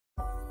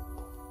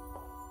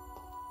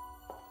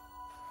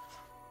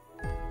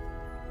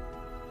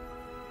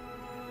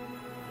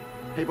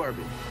Hey,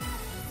 Barbie.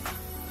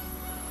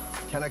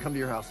 Can I come to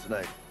your house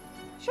tonight?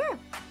 Sure.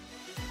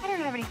 I don't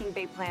have anything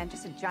big planned,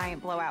 just a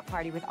giant blowout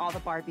party with all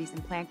the Barbies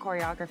and planned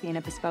choreography and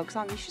a bespoke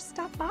song. You should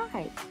stop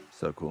by.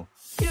 So cool.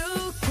 You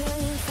can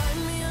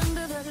find me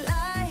under the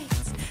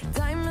lights,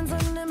 diamonds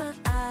under my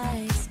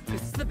eyes.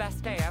 This is the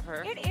best day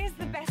ever. It is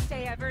the best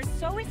day ever.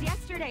 So is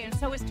yesterday, and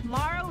so is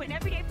tomorrow, and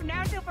every day from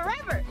now until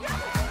forever.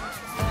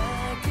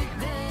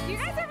 Do you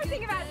guys ever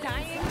think about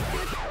dying?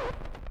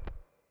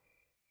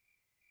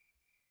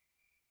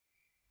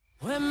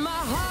 When my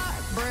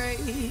heart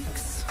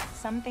breaks,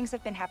 Some things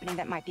have been happening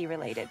that might be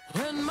related.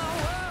 when my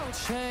world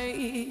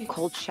shakes.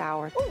 Cold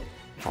shower,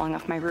 falling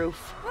off my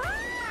roof,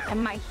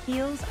 and my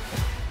heels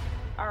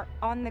are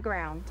on the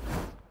ground.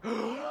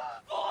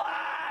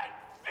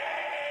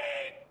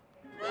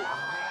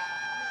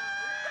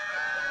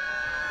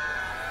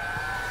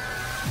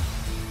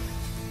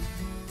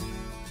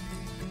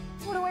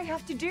 What do I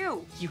have to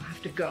do? You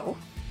have to go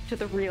to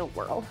the real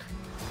world.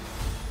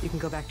 You can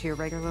go back to your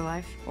regular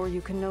life, or you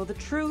can know the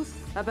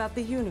truth about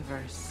the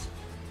universe.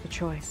 The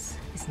choice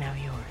is now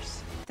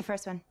yours. The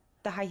first one,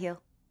 the high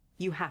heel.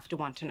 You have to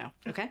want to know,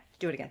 okay?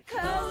 Do it again.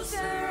 Closer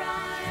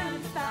I am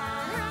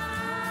fine.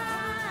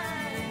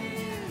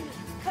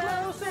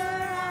 Closer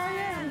I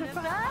am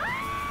fine.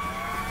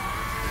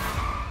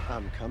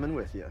 I'm coming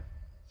with you.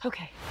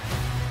 Okay.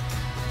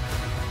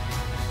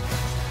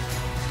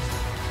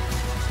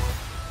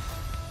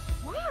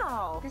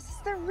 Wow, this is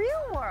the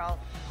real world.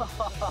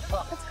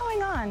 What's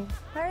going on?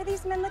 Why are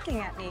these men looking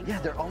at me? Yeah,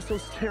 they're also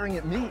staring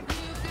at me.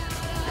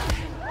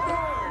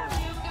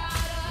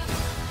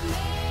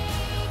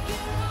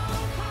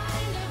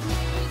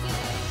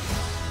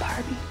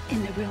 Barbie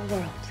in the real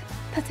world.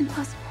 That's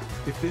impossible.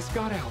 If this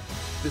got out,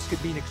 this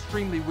could mean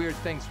extremely weird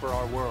things for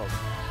our world.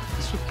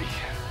 This would be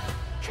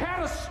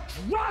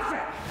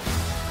catastrophic!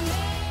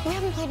 We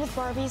haven't played with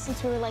Barbie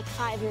since we were like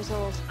 5 years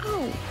old.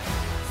 Oh,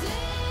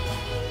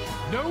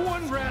 No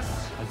one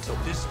rests until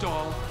this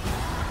doll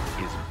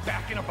is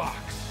back in a box.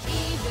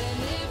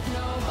 Even if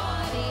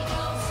nobody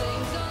else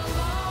sings along.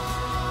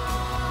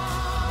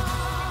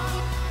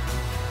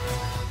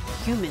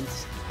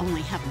 humans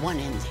only have one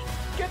ending.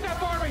 Get that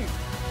Barbie!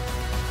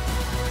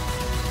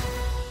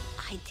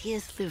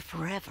 Ideas live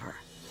forever.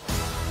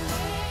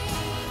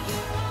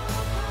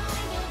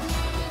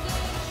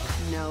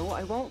 No,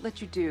 I won't let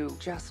you do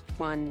just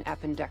one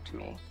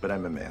appendectomy, But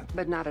I'm a man.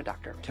 but not a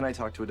doctor. Can I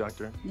talk to a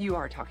doctor? You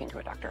are talking to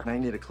a doctor. I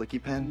need a clicky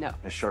pen? No.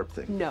 A sharp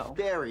thing? No.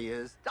 There he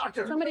is.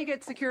 Doctor! Somebody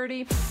get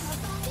security.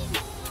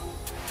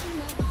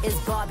 Is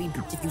Barbie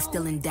if you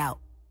still in doubt?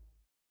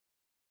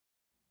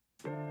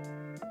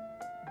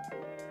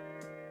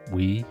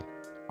 We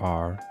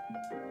are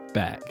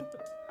back.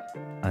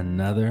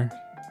 Another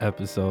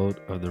episode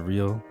of the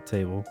Real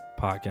Table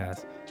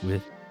Podcast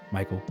with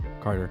Michael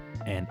Carter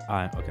and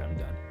I'm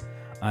done.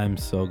 I'm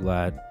so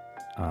glad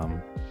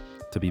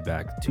to be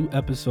back. 2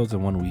 episodes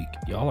in 1 week.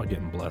 Y'all are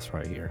getting blessed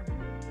right here.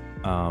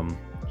 Y'all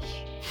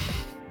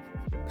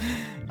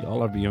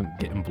are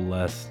getting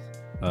blessed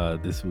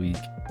this week.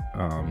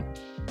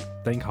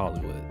 Thank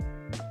Hollywood.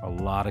 A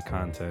lot of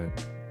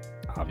content.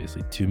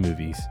 Obviously 2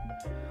 movies.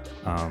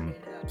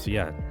 So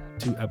yeah,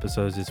 2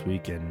 episodes this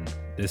week, and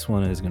this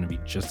one is going to be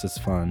just as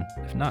fun,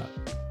 if not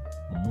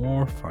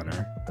more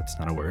funner. That's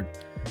not a word.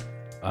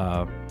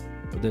 But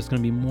there's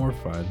going to be more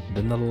fun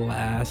than the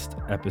last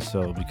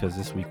episode, because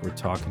this week we're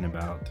talking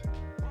about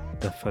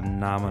the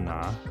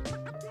phenomena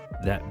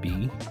that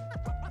be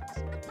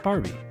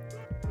Barbie.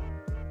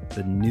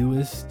 The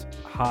newest,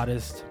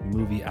 hottest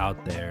movie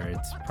out there.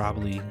 It's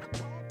probably,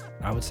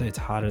 I would say it's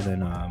hotter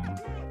than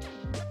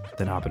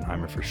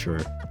Oppenheimer for sure.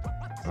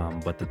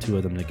 But the 2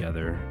 of them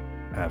together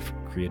have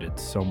created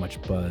so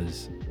much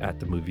buzz at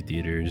the movie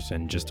theaters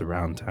and just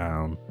around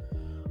town,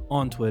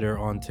 on Twitter,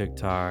 on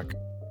TikTok,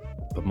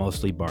 but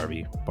mostly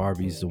Barbie.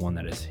 Barbie's the one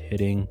that is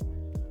hitting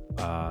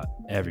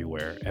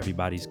everywhere.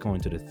 Everybody's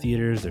going to the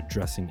theaters. They're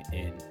dressing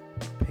in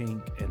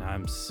pink, and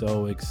I'm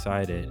so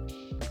excited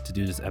to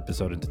do this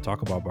episode and to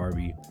talk about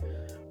Barbie.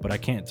 But I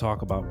can't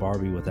talk about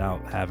Barbie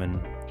without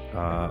having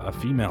a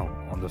female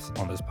on this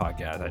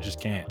podcast. I just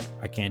can't.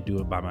 I can't do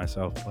it by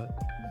myself. But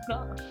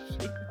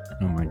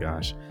oh my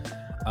gosh.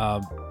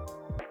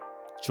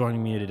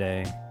 Joining me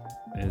today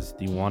is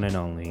the one and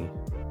only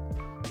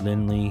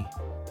Lynlea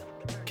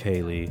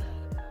Caley.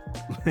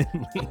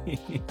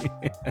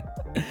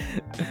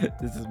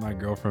 This is my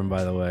girlfriend,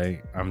 by the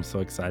way. I'm so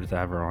excited to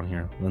have her on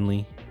here.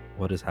 Lynlea,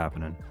 what is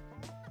happening?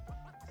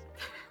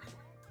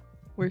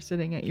 We're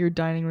sitting at your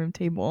dining room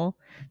table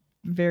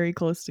very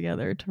close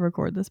together to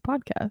record this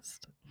podcast.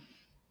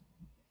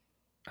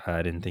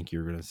 I didn't think you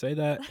were going to say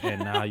that,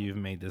 and now you've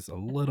made this a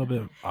little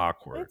bit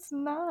awkward. It's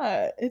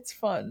not. It's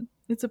fun.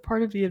 It's a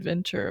part of the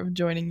adventure of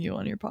joining you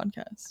on your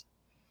podcast.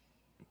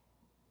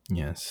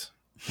 Yes,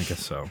 I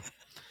guess so.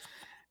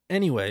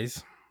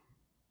 Anyways,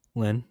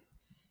 Lynn,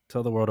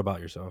 tell the world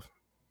about yourself.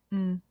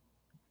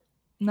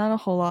 Not a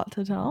whole lot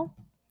to tell.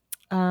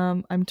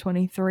 I'm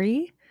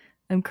 23.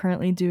 I'm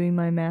currently doing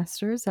my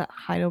master's at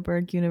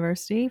Heidelberg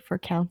University for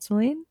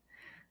counseling.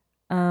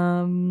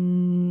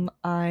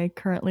 I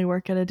currently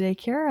work at a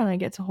daycare and I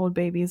get to hold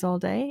babies all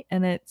day,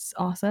 and it's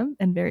awesome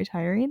and very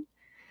tiring.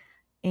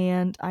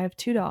 And I have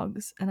 2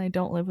 dogs and I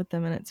don't live with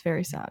them, and it's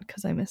very sad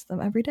because I miss them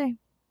every day.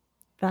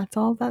 That's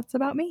all that's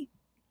about me.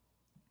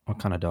 What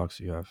kind of dogs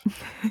do you have?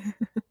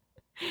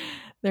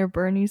 They're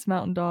Bernese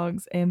Mountain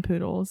Dogs and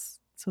Poodles.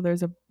 So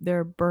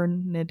they're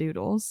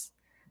Bernedoodles,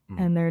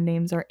 and their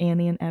names are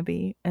Annie and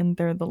Ebby, and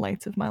they're the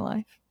lights of my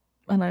life,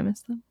 and I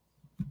miss them.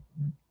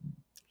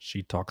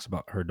 She talks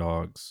about her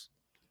dogs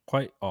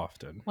quite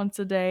often. Once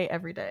a day,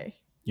 every day.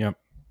 Yep.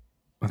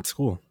 That's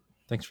cool.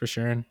 Thanks for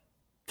sharing.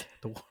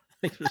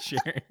 Thanks for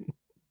sharing.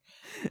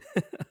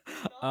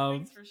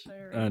 Thanks for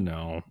sharing. I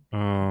know.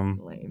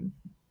 Lame.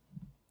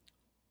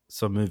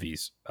 So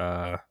movies.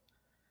 How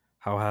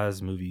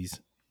have movies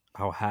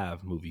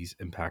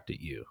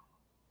impacted you?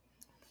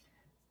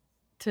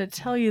 To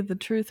tell you the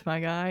truth, my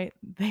guy,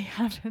 they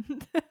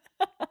haven't.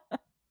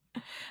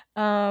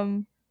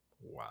 Wow.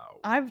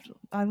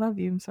 I love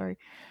you. I'm sorry.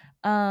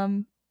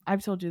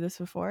 I've told you this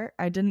before.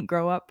 I didn't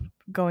grow up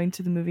going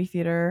to the movie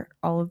theater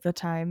all of the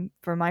time.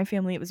 For my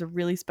family, it was a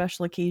really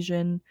special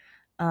occasion.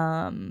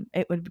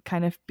 It would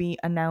kind of be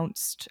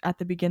announced at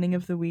the beginning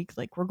of the week,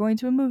 like, we're going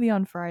to a movie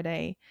on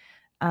Friday.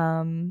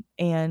 And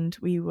I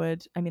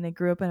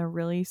grew up in a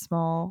really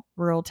small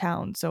rural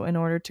town. So in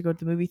order to go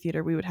to the movie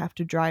theater, we would have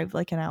to drive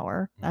like an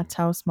hour. That's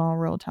how small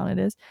rural town it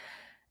is.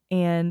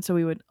 And so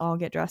we would all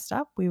get dressed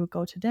up. We would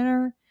go to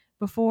dinner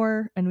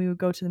before, and we would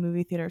go to the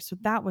movie theater. So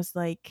that was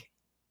like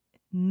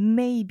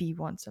maybe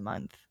once a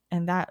month.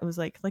 And that was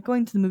like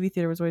going to the movie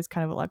theater was always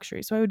kind of a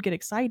luxury. So I would get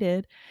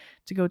excited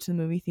to go to the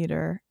movie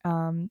theater.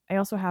 I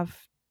also have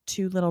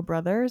 2 little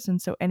brothers.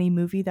 And so any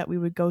movie that we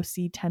would go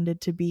see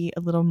tended to be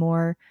a little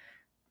more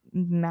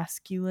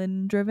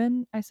masculine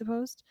driven, I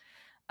suppose.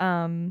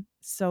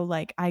 So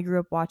like I grew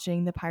up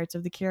watching the Pirates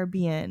of the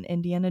Caribbean,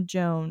 Indiana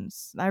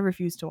Jones. I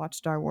refuse to watch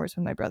Star Wars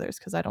with my brothers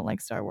because I don't like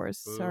Star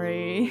Wars. Boo,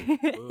 Sorry.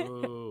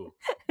 boo.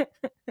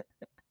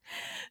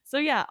 So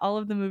yeah, all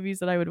of the movies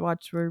that I would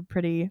watch were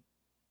pretty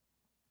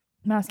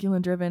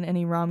masculine driven.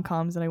 Any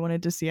rom-coms that I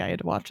wanted to see, I had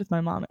to watch with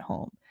my mom at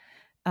home.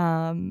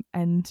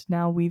 And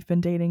now we've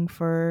been dating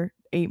for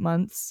 8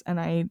 months, and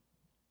I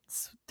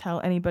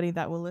tell anybody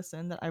that will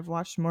listen that I've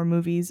watched more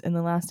movies in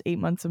the last 8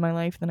 months of my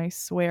life than I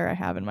swear I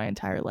have in my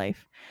entire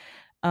life.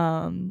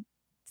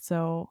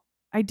 So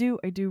I do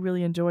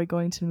really enjoy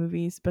going to the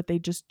movies, but they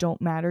just don't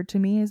matter to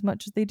me as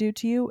much as they do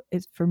to you.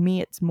 For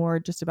me, it's more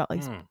just about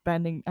like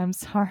spending. I'm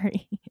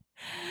sorry.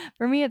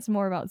 For me, it's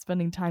more about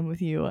spending time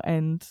with you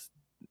and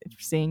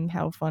seeing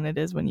how fun it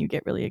is when you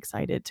get really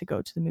excited to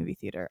go to the movie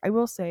theater. I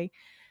will say,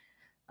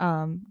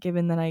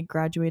 given that I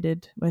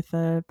graduated with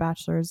a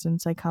bachelor's in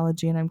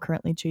psychology and I'm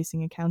currently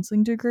chasing a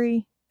counseling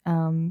degree,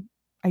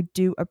 I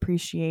do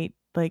appreciate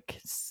like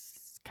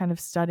kind of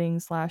studying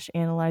 /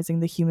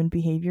 analyzing the human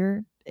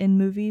behavior in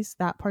movies.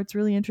 That part's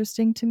really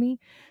interesting to me.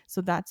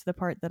 So that's the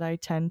part that I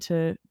tend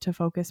to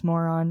focus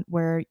more on,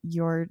 where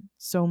you're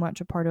so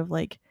much a part of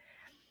like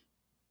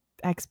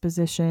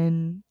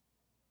exposition,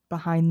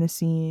 behind the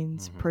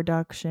scenes,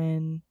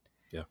 production.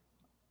 Yeah.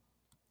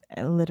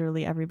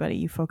 Literally everybody.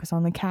 You focus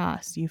on the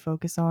cast, you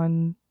focus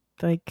on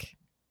like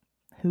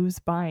who's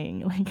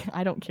buying. Like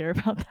I don't care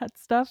about that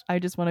stuff. I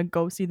just want to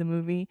go see the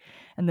movie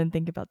and then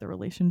think about the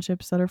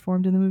relationships that are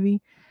formed in the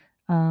movie.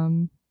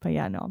 But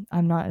yeah, no,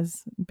 I'm not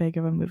as big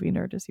of a movie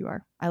nerd as you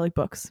are. I like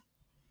books.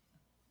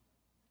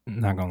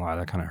 Not gonna lie,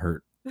 that kind of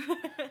hurt.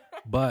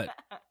 But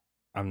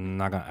I'm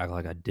not gonna act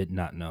like I did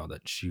not know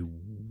that she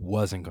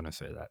wasn't gonna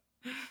say that.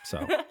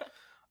 So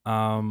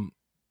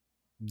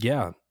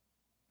yeah,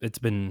 it's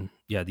been,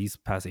 these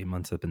past 8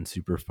 months have been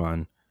super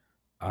fun.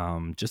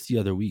 Just the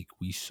other week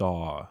we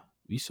saw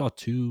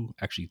 2,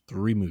 actually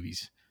 3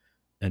 movies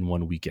in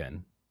one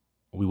weekend.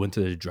 We went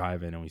to the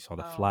drive-in and we saw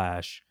The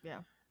Flash.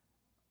 Yeah.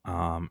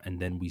 And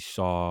then we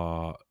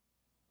saw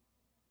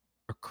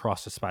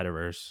Across the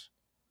Spider-Verse.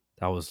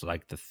 That was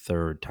like the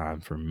 3rd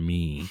time for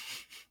me.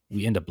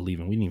 We ended up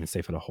leaving. We didn't even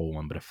stay for the whole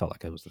one, but it felt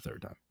like it was the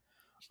 3rd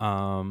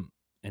time.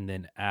 And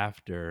then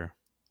after,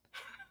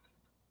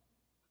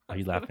 are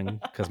you laughing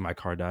because my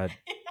car died?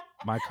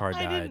 My car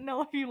died. I didn't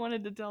know if you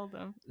wanted to tell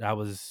them.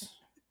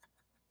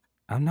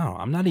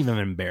 I'm not even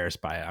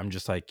embarrassed by it. I'm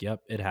just like,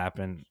 yep, it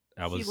happened.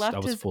 He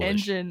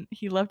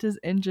left his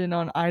engine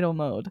on idle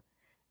mode,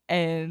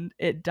 and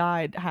it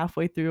died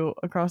halfway through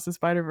Across the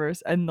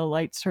Spider-Verse, and the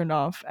lights turned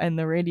off and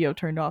the radio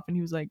turned off, and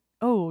he was like,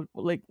 oh,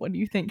 like, what do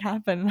you think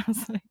happened? And I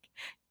was like,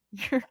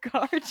 your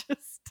car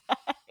just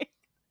died.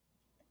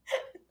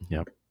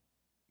 Yep.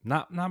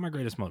 Not my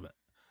greatest moment.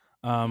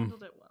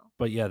 Handled it well.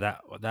 But yeah,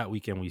 that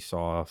weekend we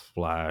saw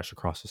Flash,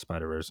 Across the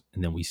Spider-Verse,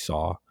 and then we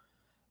saw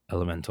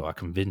Elemental. I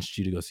convinced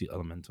you to go see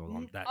Elemental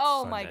on that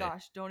Oh Sunday. my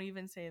gosh, don't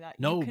even say that.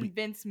 No, you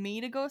convinced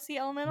me to go see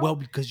Elemental? Well,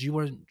 because you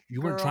weren't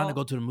trying to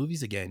go to the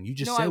movies again. You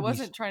just said I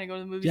wasn't trying to go to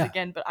the movies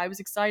again, but I was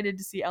excited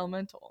to see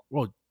Elemental.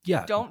 Well,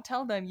 yeah. Don't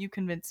tell them you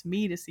convinced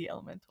me to see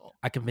Elemental.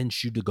 I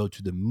convinced you to go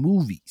to the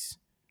movies.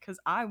 because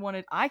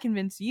I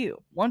convinced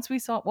you. Once we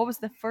saw, what was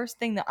the first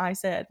thing that I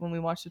said when we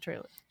watched the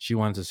trailer? She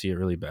wanted to see it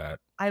really bad.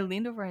 I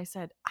leaned over and I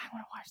said, I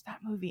want to watch that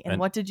movie. And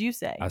what did you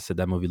say? I said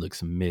that movie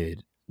looks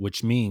mid,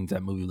 which means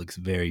that movie looks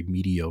very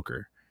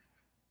mediocre.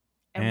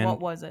 And what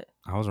was it?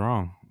 I was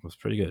wrong. It was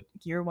pretty good.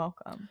 You're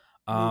welcome,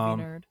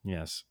 movie nerd.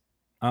 Yes.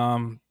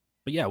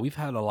 But yeah, we've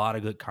had a lot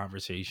of good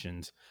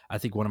conversations. I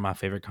think one of my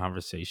favorite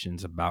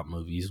conversations about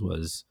movies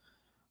was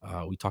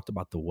we talked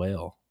about The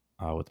Whale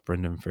with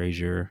Brendan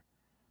Fraser.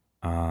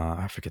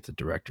 I forget the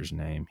director's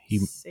name.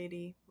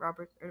 Sadie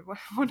Roberts.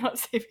 Well, not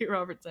Sadie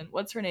Robertson.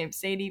 What's her name?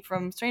 Sadie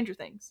from Stranger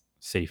Things.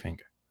 Sadie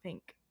Fink.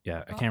 Fink.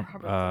 Yeah, I can't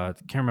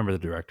remember the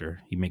director.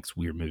 He makes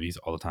weird movies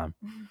all the time.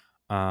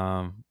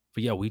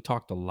 But yeah, we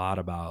talked a lot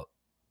about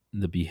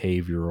the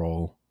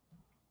behavioral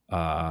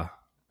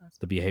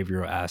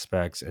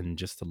aspects and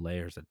just the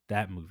layers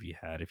that movie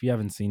had. If you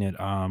haven't seen it,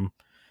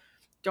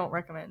 don't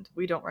recommend.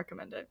 We don't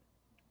recommend it.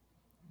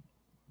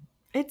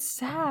 It's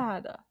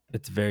sad.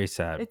 It's very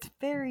sad. It's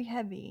very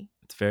heavy.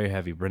 It's very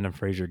heavy. Brendan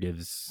Fraser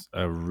gives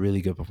a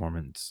really good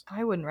performance.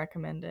 I wouldn't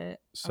recommend it.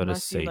 So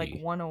does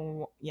Sadie.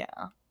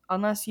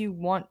 Unless you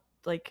want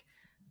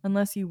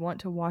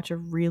to watch a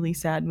really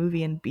sad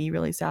movie and be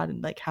really sad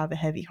and like have a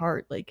heavy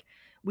heart. Like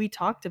we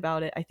talked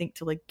about it, I think,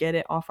 to like get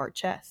it off our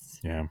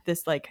chests. Yeah.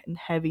 This like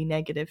heavy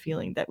negative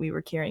feeling that we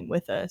were carrying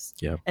with us.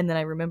 Yeah. And then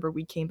I remember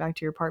we came back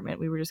to your apartment.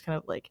 We were just kind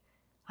of like,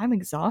 I'm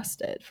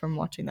exhausted from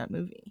watching that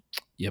movie.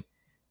 Yep.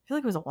 I feel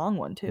like it was a long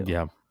one too.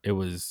 Yeah. It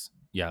was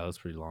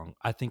pretty long.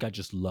 I think I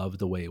just loved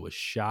the way it was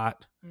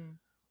shot.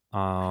 I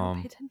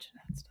don't pay attention to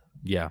that stuff.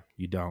 Yeah,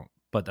 you don't.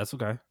 But that's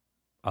okay.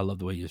 I love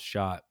the way it was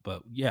shot.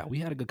 But yeah, we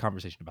had a good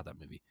conversation about that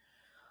movie.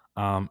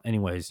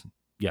 Anyways,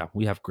 yeah,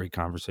 we have great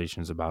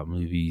conversations about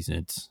movies.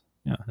 It's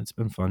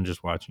been fun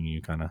just watching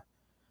you kind of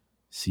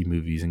see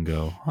movies and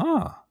go,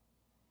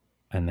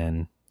 and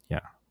then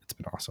it's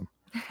been awesome.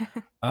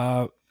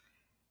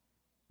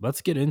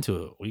 Let's get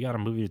into it. We got a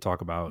movie to talk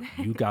about.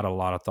 You got a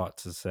lot of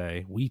thoughts to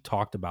say. We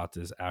talked about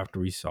this after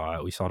we saw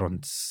it. We saw it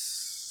on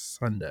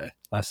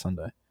last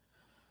Sunday.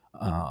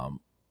 Oh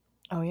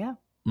yeah,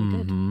 we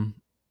did.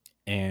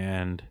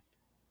 And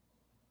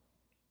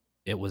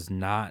it was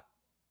not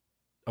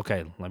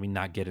okay. Let me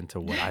not get into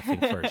what I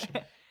think first.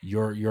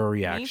 Your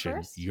reaction, Me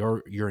first?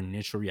 your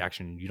initial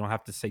reaction. You don't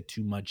have to say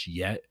too much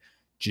yet.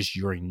 Just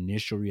your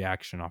initial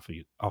reaction off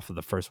of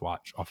the first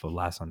watch, off of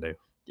last Sunday.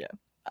 Yeah.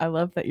 I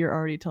love that you're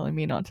already telling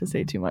me not to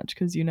say too much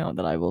because you know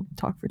that I will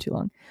talk for too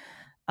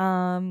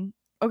long.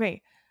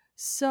 Okay.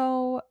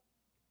 So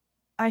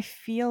I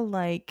feel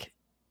like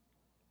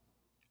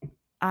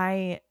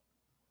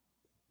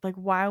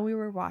while we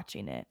were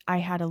watching it, I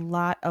had a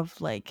lot of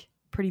like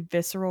pretty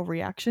visceral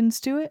reactions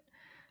to it.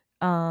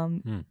 I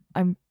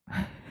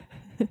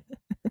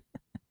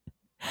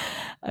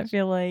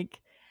feel like,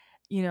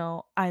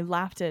 I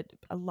laughed at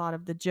a lot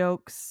of the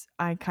jokes.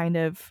 I kind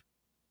of,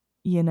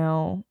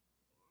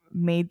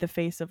 made the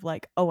face of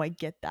like, oh, I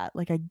get that.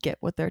 Like, I get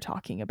what they're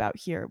talking about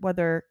here,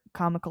 whether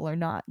comical or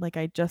not. Like,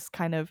 I just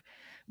kind of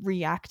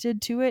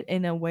reacted to it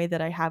in a way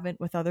that I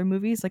haven't with other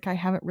movies. Like, I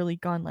haven't really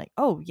gone like,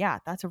 oh yeah,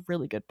 that's a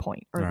really good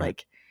point. Or right.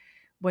 Like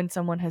when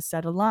someone has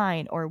said a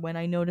line or when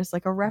I notice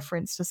like a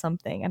reference to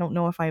something, I don't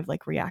know if I've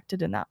like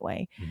reacted in that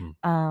way.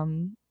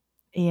 And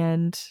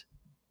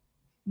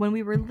when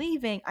we were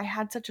leaving, I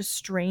had such a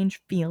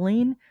strange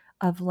feeling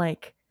of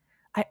like,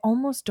 I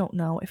almost don't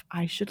know if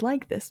I should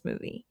like this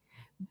movie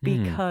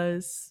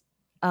because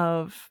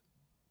of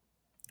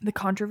the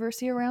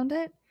controversy around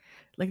it.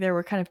 Like there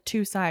were kind of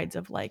two sides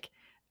of like,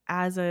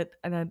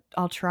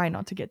 I'll try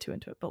not to get too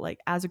into it, but like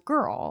as a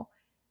girl,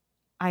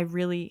 I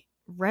really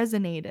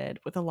resonated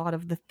with a lot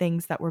of the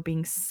things that were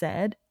being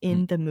said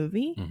in the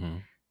movie,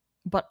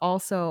 but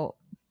also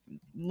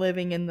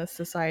living in the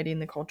society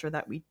and the culture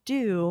that we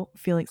do,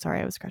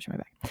 I was scratching my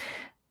back.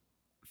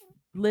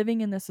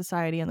 Living in the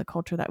society and the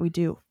culture that we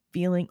do,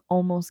 feeling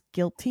almost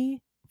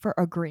guilty for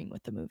agreeing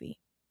with the movie.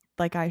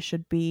 Like I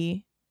should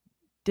be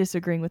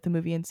disagreeing with the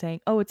movie and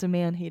saying, oh, it's a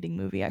man-hating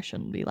movie, I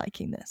shouldn't be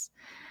liking this.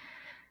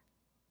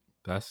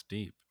 That's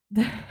deep.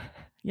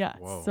 Yeah.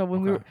 Whoa, so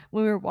when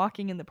we were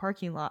walking in the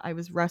parking lot, I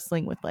was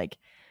wrestling with like,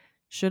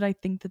 should I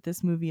think that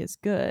this movie is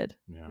good?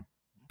 Yeah.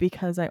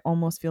 Because I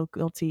almost feel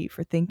guilty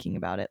for thinking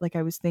about it. Like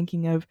I was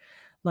thinking of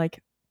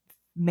like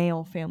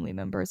male family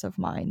members of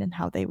mine and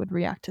how they would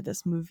react to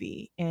this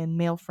movie, and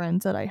male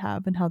friends that I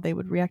have and how they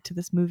would react to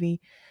this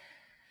movie.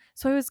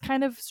 So I was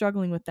kind of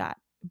struggling with that.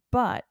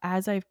 But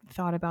as I've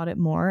thought about it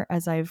more,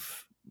 as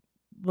I've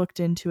looked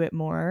into it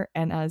more,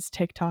 and as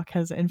TikTok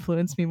has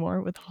influenced me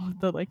more with all of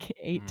the like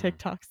 8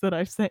 TikToks that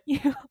I've sent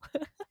you.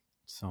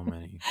 So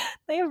many.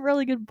 They have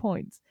really good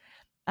points.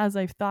 As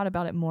I've thought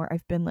about it more,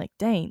 I've been like,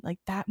 dang, like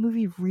that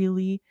movie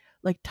really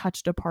like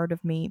touched a part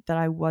of me that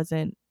I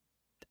wasn't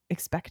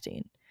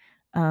expecting.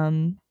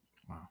 Wow.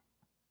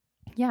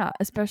 Yeah,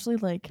 especially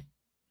like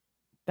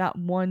that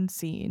one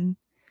scene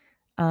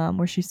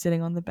where she's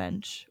sitting on the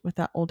bench with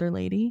that older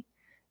lady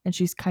and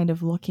she's kind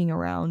of looking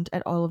around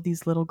at all of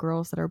these little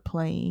girls that are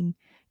playing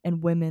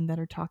and women that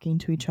are talking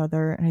to each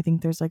other. And I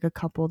think there's like a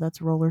couple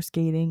that's roller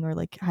skating or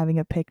like having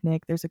a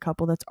picnic. There's a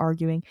couple that's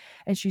arguing,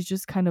 and she's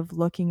just kind of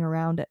looking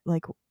around at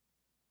like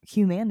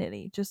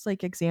humanity, just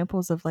like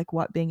examples of like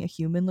what being a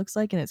human looks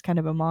like. And it's kind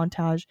of a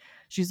montage.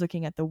 She's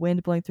looking at the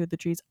wind blowing through the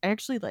trees. I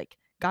actually like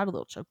got a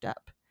little choked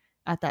up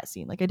at that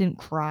scene. Like I didn't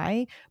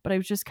cry, but I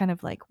was just kind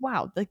of like,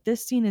 wow, like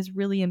this scene is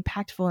really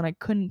impactful, and I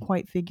couldn't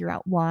quite figure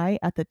out why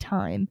at the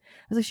time.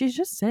 I was like, she's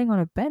just sitting on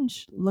a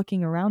bench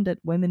looking around at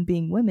women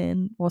being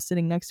women while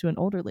sitting next to an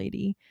older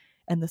lady,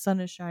 and the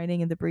sun is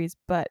shining and the breeze.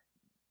 But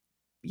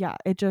yeah,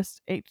 it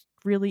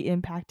really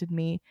impacted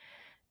me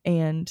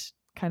and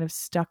kind of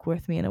stuck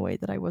with me in a way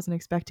that I wasn't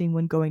expecting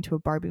when going to a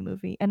Barbie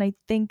movie. And I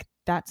think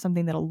that's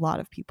something that a lot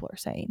of people are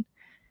saying.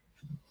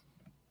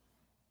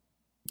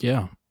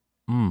 Yeah.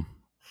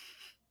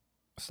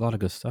 It's a lot of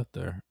good stuff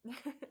there.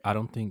 I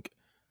don't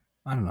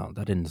know,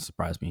 that didn't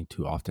surprise me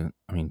too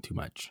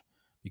much.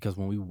 Because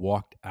when we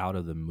walked out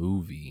of the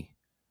movie,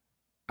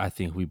 I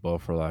think we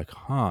both were like,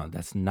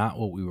 that's not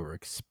what we were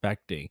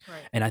expecting.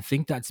 Right. And I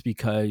think that's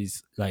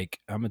because,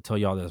 like, I'm going to tell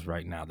y'all this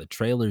right now. The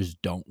trailers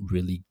don't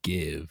really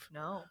give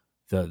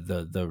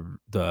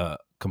the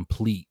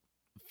complete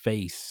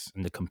face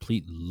and the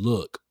complete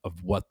look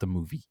of what the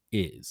movie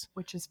is.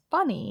 Which is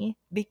funny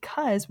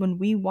because when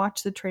we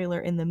watched the trailer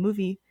in the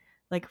movie,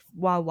 like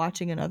while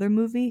watching another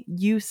movie,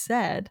 you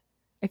said,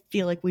 I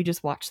feel like we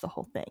just watched the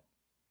whole thing.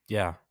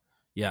 Yeah.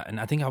 Yeah. And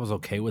I think I was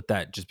okay with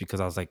that just because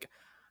I was like,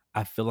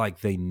 I feel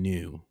like they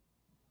knew,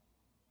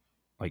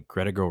 like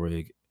Greta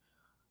Gerwig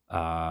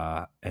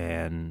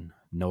and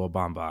Noah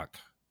Baumbach,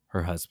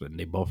 her husband,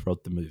 they both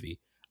wrote the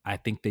movie. I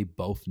think they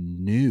both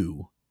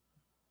knew,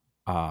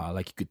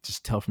 like you could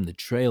just tell from the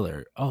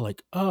trailer,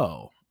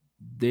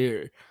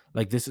 they're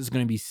like, this is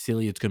going to be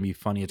silly. It's going to be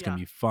funny. It's going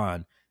to be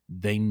fun.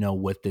 They know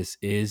what this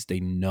is. They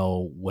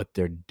know what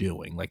they're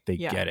doing. Like they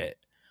get it.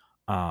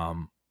 Like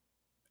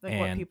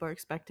what people are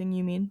expecting,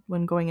 you mean,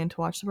 when going in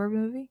to watch the Barbie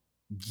movie?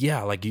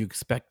 Yeah, like you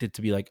expect it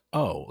to be like,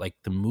 like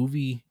the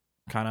movie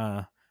kind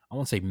of, I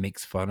won't say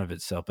makes fun of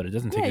itself, but it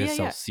doesn't take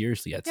itself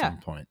seriously at some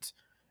points.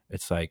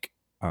 It's like,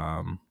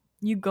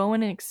 you go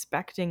in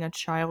expecting a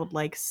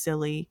childlike,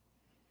 silly,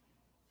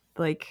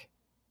 you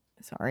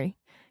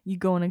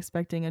go in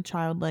expecting a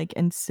childlike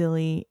and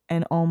silly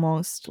and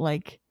almost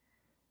like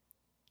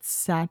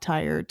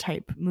satire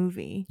type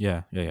movie.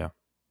 Yeah.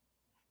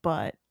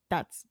 But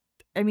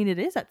it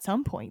is at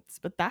some points,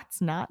 but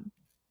that's not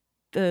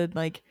the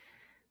like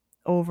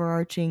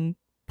overarching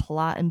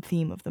plot and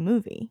theme of the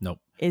movie. Nope.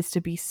 Is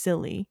to be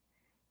silly.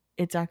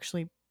 It's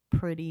actually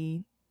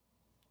pretty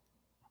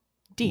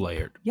deep.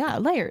 Layered. Yeah,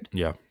 layered.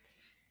 Yeah.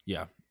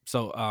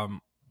 So,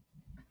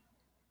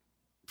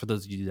 for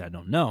those of you that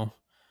don't know,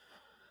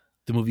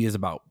 the movie is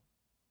about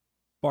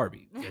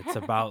Barbie. It's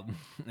about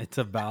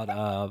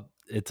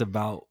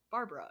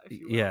Barbara, if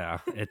you will. Yeah,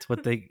 it's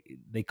what they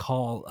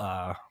call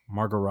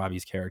Margot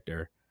Robbie's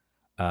character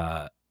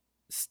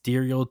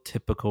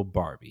stereotypical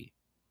Barbie.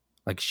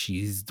 Like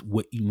she's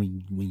what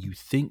when you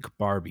think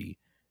Barbie,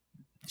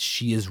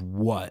 she is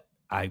what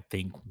I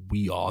think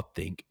we all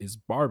think is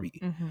Barbie.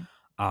 Mm-hmm.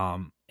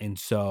 And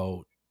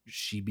so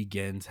she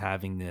begins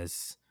having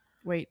this.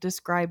 Wait,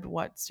 describe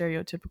what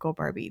stereotypical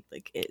Barbie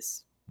like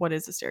is. What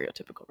is a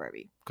stereotypical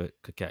Barbie? Good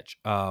catch.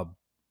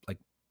 Like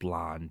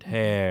blonde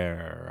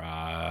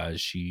hair.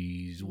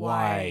 She's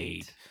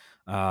white.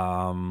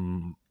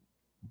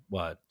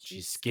 What?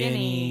 She's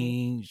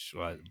skinny.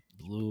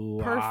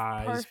 Blue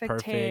eyes.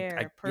 Perfect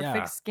hair.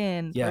 Perfect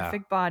skin. Yeah.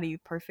 Perfect body.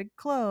 Perfect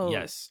clothes.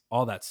 Yes,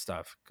 all that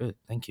stuff. Good.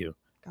 Thank you.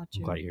 Got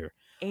you. I'm glad you're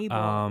here.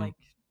 Able, like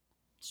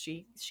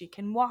she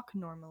can walk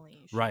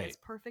normally. She has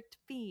perfect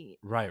feet.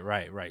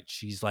 Right.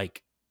 She's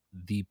like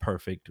the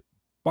perfect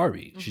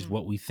Barbie. She's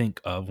what we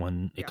think of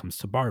when it comes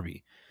to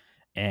Barbie.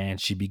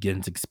 And she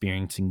begins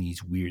experiencing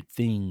these weird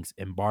things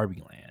in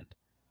Barbie land.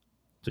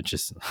 So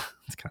it's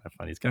kind of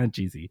funny. It's kind of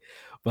cheesy.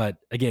 But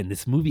again,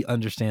 this movie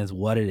understands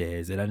what it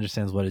is. It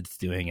understands what it's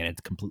doing, and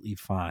it's completely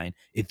fine.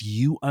 If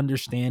you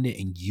understand it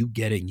and you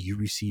get it and you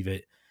receive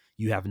it,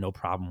 you have no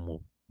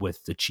problem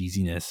with the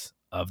cheesiness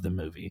of the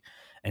movie.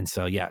 And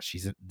so, yeah,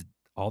 she's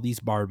all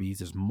these Barbies.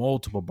 There's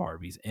multiple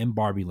Barbies in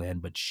Barbie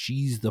land, but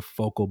she's the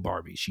focal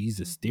Barbie. She's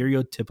the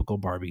stereotypical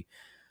Barbie.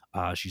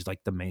 She's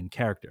like the main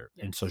character.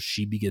 Yes. And so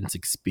she begins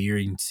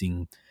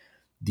experiencing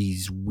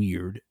these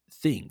weird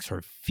things. Her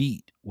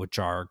feet, which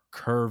are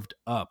curved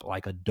up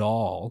like a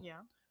doll. Yeah.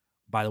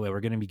 By the way,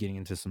 we're going to be getting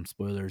into some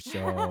spoilers,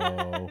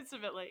 so it's a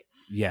bit late.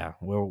 Yeah,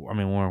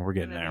 we're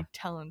getting there.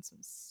 Telling some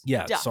stuff.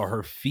 Yeah, so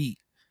her feet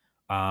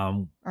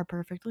are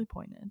perfectly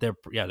pointed. They're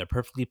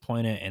perfectly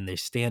pointed, and they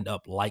stand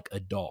up like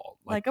a doll,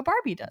 like a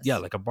Barbie does. Yeah,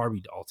 like a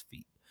Barbie doll's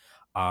feet.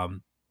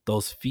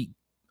 Those feet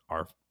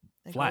are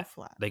flat.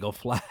 They go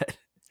flat.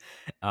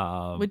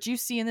 Which you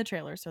see in the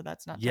trailer, so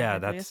that's not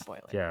technically a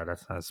spoiler. Yeah,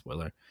 that's not a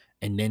spoiler.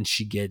 And then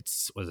she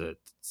gets, was it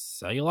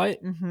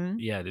cellulite? Mm-hmm.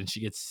 Yeah, then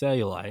she gets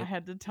cellulite. I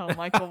had to tell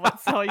Michael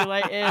what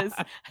cellulite is.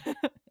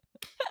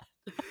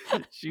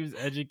 She was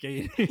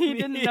educated. He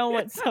didn't know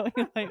what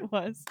cellulite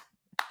was.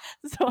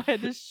 So I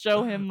had to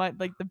show him my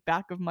like the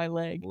back of my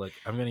leg. Look,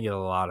 I'm gonna get a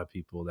lot of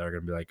people that are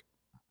gonna be like,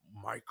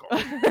 Michael,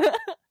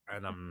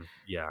 and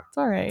It's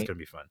all right. it's gonna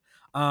be fun.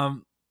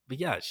 But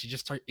yeah, she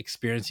just started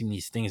experiencing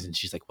these things, and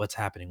she's like, "What's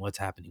happening? What's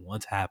happening?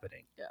 What's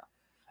happening?" Yeah.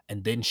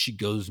 And then she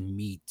goes to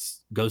meet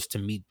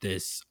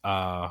this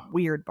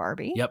Weird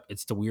Barbie. Yep,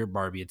 it's the weird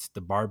Barbie. It's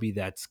the Barbie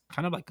that's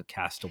kind of like a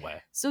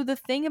castaway. So the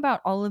thing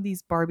about all of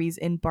these Barbies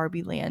in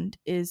Barbie Land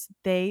is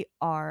they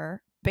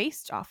are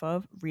based off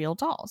of real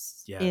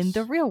dolls in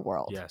the real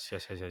world. Yes.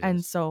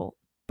 And so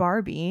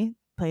Barbie,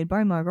 played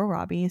by Margot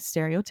Robbie, is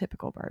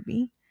stereotypical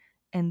Barbie.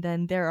 And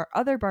then there are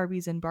other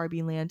Barbies in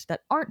Barbie Land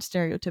that aren't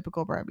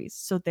stereotypical Barbies.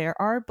 So there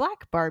are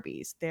black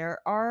Barbies. There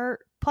are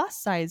plus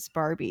size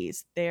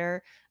Barbies.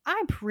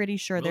 I'm pretty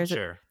sure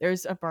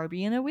there's a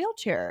Barbie in a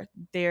wheelchair.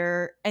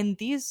 And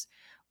these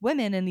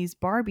women and these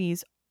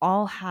Barbies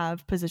all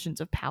have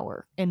positions of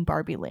power in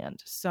Barbie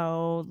Land.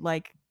 So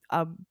like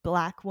a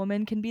black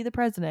woman can be the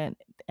president.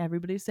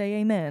 Everybody say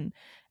amen.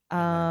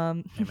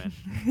 Amen.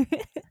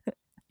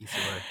 Issa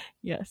Rae.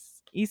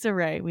 Yes, Issa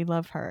Rae. We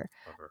love her.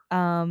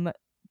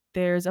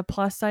 There's a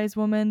plus size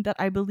woman that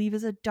I believe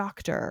is a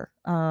doctor.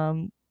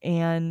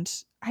 And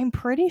I'm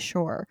pretty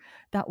sure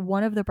that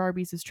one of the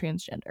Barbies is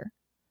transgender.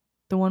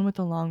 The one with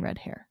the long red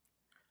hair.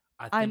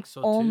 I'm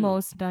so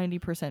almost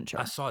 90% sure.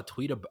 I saw a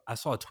tweet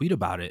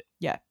about it.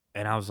 Yeah.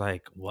 And I was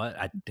like, what?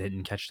 I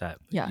didn't catch that.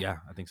 But yeah,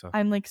 I think so.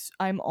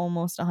 I'm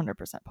almost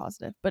 100%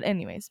 positive. But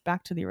anyways,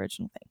 back to the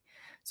original thing.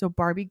 So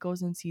Barbie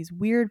goes and sees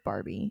Weird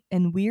Barbie.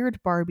 And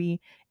Weird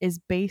Barbie is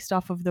based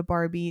off of the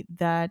Barbie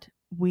that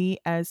we,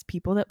 as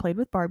people that played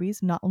with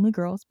Barbies, not only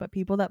girls, but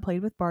people that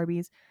played with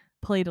Barbies,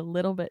 played a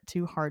little bit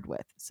too hard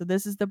with. So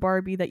this is the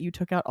Barbie that you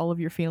took out all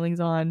of your feelings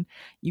on.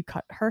 You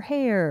cut her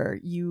hair,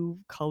 you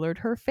colored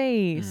her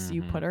face,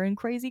 you put her in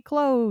crazy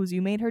clothes,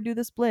 you made her do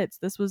the splits.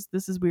 This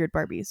is Weird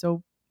Barbie.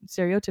 So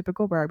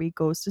stereotypical Barbie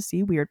goes to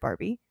see Weird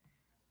Barbie.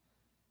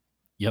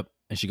 Yep.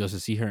 And she goes to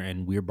see her,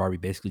 and Weird Barbie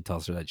basically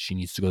tells her that she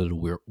needs to go to the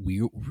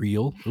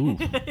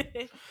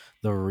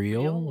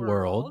real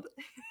world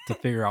to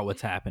figure out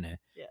what's happening.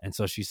 Yeah. And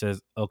so she says,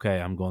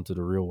 okay, I'm going to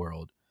the real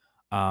world.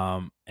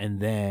 And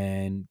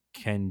then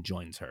Ken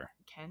joins her.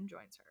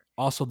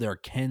 Also, there are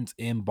Kens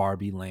in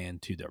Barbie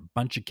Land too. There are a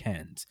bunch of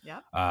Kens.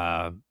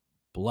 Yeah.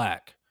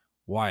 Black,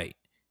 white,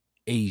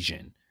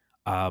 Asian.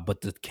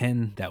 But the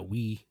Ken that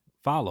we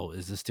follow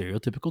is the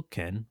stereotypical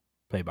Ken,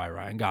 played by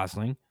Ryan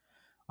Gosling.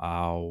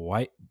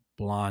 White,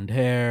 blonde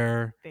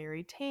hair,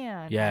 very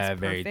tan. Yeah,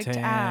 very tan.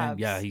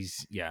 Abs.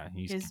 Yeah,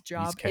 he's his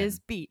job is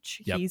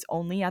beach. Yep. He's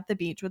only at the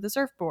beach with a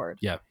surfboard.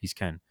 Yeah, he's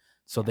Ken.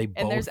 So they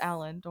both. And there's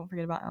Alan. Don't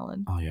forget about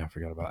Alan. Oh yeah, I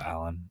forgot about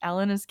Alan.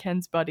 Alan is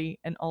Ken's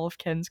buddy, and all of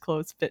Ken's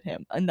clothes fit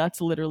him, and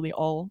that's literally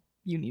all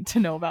you need to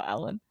know about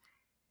Alan.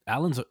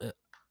 Alan's.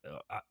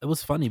 It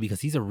was funny because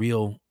he's a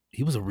real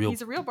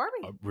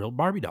Barbie. A real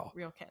Barbie doll.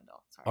 Real Ken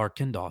doll. Sorry. Or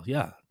Ken doll.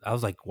 Yeah, I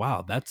was like,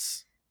 wow,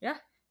 that's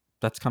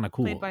kind of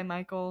cool. Played by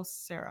Michael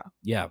Cera.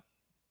 Yeah.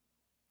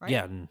 Right?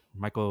 Yeah,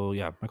 Michael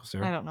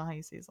Cera. I don't know how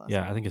you say his last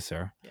name. Yeah, I think it's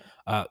Cera.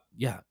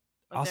 Yeah.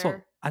 But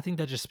also, I think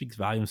that just speaks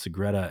volumes to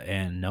Greta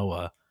and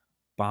Noah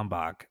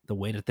Baumbach, the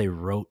way that they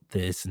wrote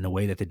this and the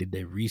way that they did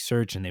their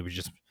research, and they're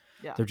just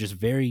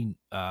very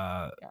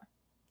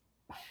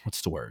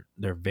what's the word?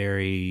 They're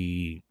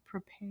very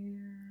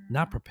prepared.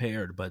 Not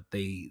prepared, but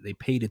they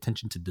paid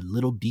attention to the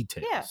little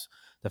details,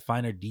 the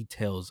finer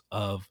details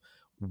of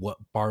what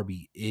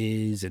Barbie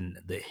is and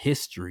the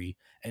history,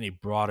 and they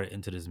brought it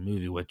into this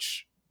movie,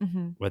 which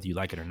whether you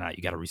like it or not,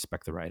 you got to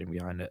respect the writing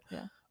behind it.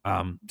 Yeah.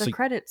 The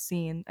credit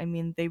scene, I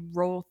mean, they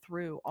roll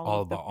through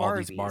all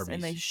these Barbies,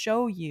 and they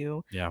show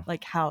you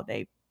like how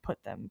they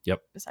put them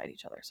beside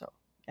each other. So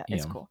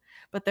it's cool.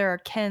 But there are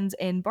Kens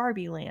in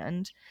Barbie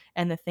Land,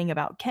 and the thing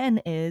about Ken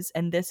is,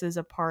 and this is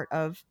a part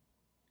of,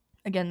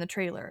 again, the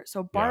trailer.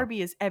 So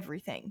Barbie is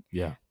everything.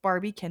 Yeah.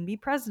 Barbie can be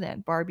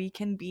president. Barbie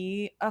can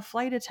be a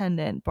flight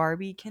attendant.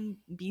 Barbie can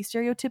be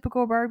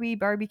stereotypical Barbie.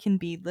 Barbie can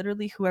be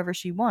literally whoever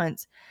she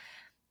wants.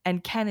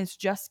 And Ken is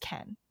just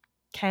Ken.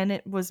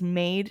 Ken was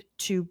made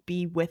to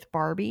be with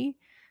Barbie,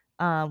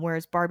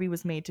 whereas Barbie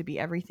was made to be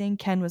everything.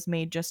 Ken was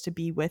made just to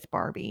be with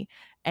Barbie.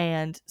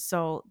 And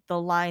so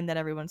the line that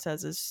everyone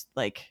says is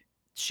like,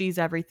 she's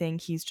everything,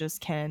 he's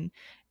just Ken.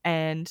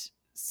 And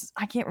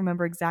I can't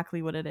remember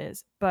exactly what it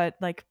is, but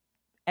like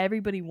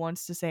everybody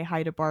wants to say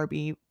hi to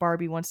Barbie.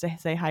 Barbie wants to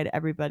say hi to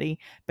everybody,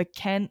 but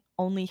Ken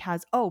only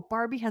has,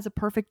 Barbie has a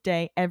perfect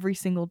day every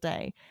single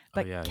day,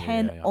 but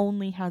Ken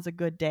only has a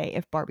good day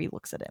if Barbie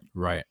looks at him.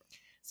 Right.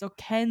 So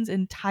Ken's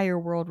entire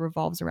world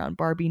revolves around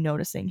Barbie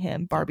noticing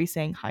him, Barbie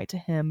saying hi to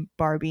him,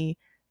 Barbie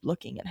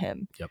looking at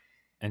him. Yep.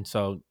 And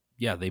so,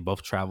 they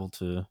both travel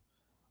to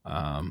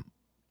the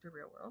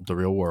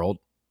real world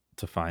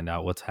to find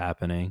out what's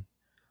happening.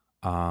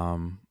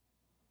 And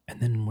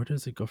then where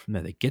does it go from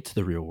there? They get to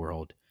the real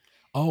world.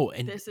 Oh,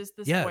 and this is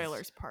the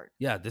spoilers part.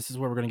 Yeah, this is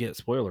where we're going to get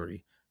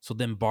spoilery. So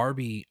then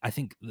Barbie, I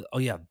think,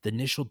 the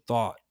initial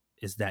thought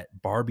is that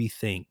Barbie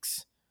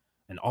thinks,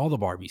 and all the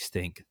Barbies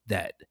think,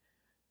 that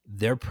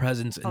their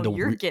presence in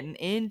you're getting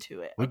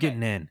into it. We're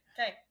getting in.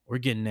 Okay. We're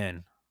getting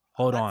in.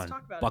 Hold Let's on.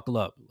 talk about it. Buckle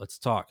up. Let's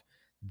talk.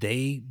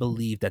 They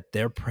believe that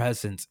their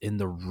presence in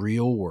the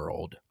real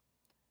world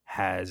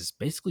has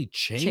basically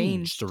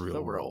changed the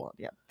real world.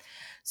 Yeah.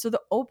 So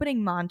the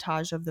opening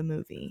montage of the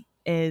movie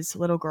is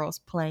little girls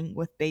playing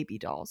with baby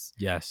dolls.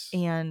 Yes.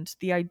 And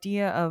the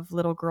idea of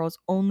little girls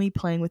only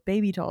playing with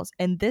baby dolls,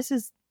 and this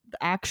is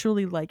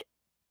actually like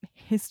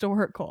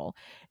historical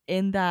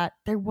in that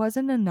there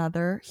wasn't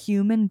another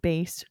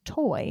human-based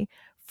toy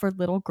for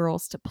little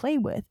girls to play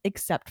with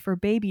except for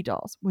baby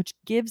dolls, which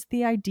gives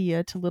the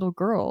idea to little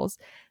girls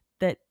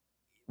that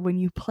when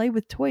you play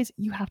with toys,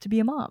 you have to be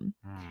a mom.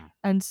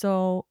 And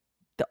so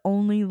the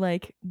only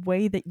like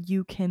way that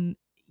you can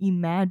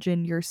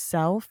imagine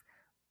yourself,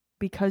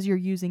 because you're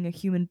using a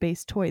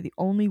human-based toy, the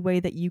only way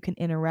that you can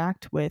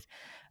interact with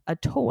a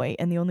toy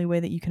and the only way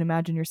that you can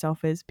imagine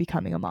yourself is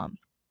becoming a mom.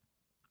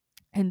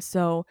 And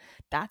so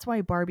that's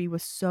why Barbie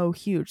was so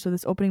huge. So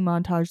this opening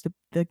montage,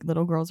 the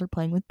little girls are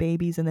playing with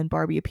babies, and then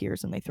Barbie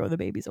appears and they throw the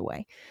babies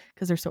away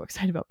because they're so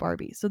excited about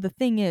Barbie. So the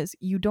thing is,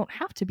 you don't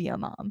have to be a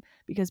mom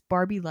because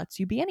Barbie lets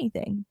you be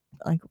anything,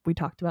 like we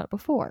talked about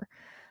before.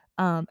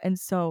 And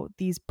so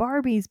these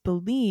Barbies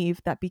believe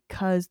that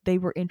because they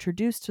were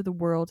introduced to the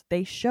world,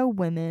 they show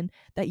women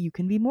that you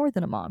can be more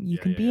than a mom. You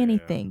can be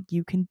anything.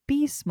 You can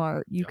be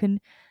smart. You can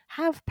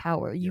have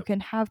power. You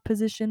can have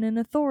position and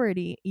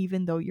authority,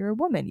 even though you're a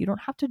woman. You don't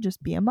have to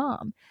just be a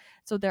mom.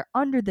 So they're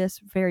under this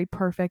very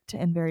perfect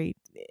and very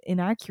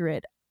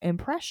inaccurate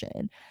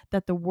impression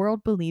that the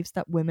world believes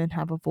that women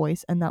have a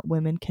voice and that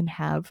women can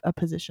have a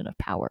position of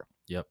power.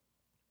 Yep.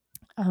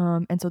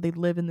 And so they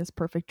live in this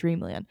perfect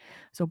dreamland.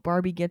 So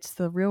Barbie gets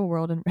to the real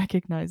world and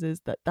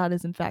recognizes that that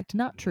is in fact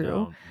not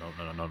true.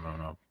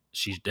 No.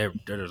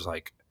 They're just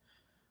like,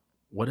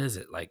 what is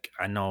it? Like,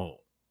 I know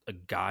a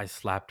guy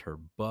slapped her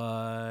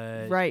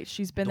butt. Right.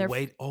 She's been the there.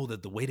 Way,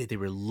 the way that they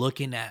were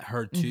looking at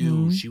her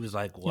too. She was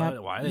like, what?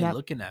 Yep. Why are they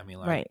looking at me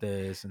like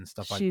this and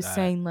stuff like that? She's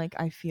saying like,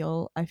 I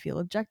feel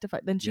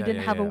objectified. Then she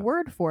didn't have a yeah.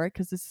 word for it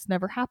because this has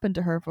never happened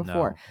to her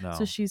before. No.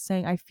 So she's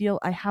saying,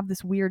 I have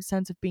this weird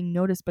sense of being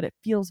noticed, but it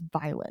feels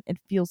violent. It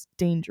feels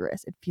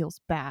dangerous. It feels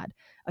bad.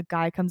 A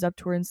guy comes up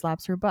to her and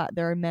slaps her butt.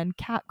 There are men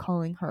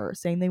catcalling her,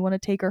 saying they want to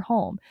take her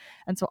home.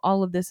 And so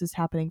all of this is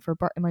happening for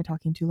Am I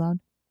talking too loud?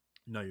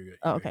 No, you're good.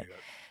 Oh, okay. You're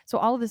good. So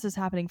all of this is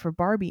happening for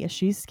Barbie as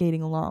she's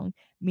skating along.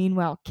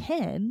 Meanwhile,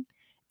 Ken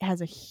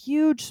has a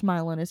huge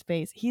smile on his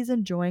face. He's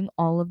enjoying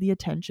all of the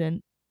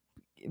attention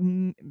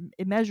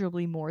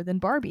immeasurably more than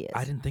Barbie is.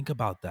 I didn't think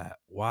about that.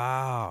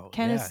 Wow.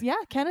 Ken is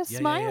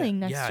smiling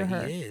next to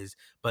her. Yeah, he is.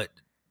 But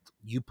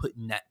you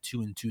putting that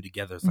 2 and 2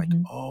 together, it's like,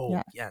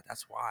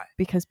 that's why.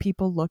 Because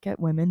people look at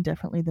women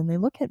differently than they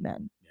look at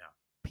men. Yeah.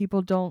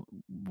 People don't,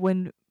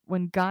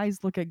 when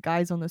guys look at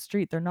guys on the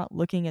street, they're not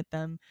looking at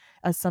them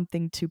as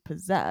something to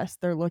possess.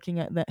 They're looking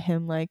at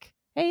him like,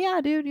 hey, yeah,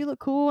 dude, you look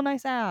cool,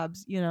 nice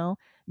abs, you know?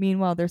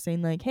 Meanwhile, they're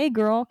saying like, hey,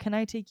 girl, can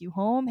I take you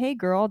home? Hey,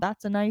 girl,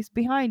 that's a nice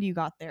behind you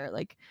got there.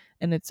 Like,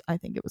 and I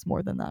think it was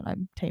more than that.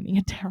 I'm taming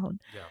it down.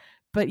 Yeah.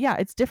 But yeah,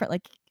 it's different.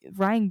 Like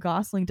Ryan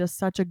Gosling does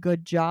such a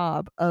good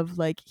job of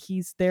like,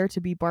 he's there to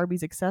be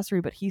Barbie's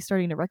accessory, but he's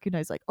starting to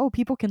recognize like, oh,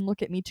 people can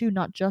look at me too,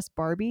 not just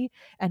Barbie.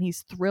 And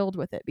he's thrilled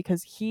with it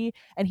because he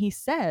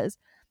says,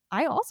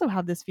 I also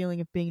have this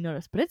feeling of being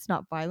noticed, but it's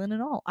not violent at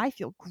all. I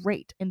feel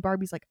great. And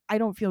Barbie's like, I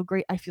don't feel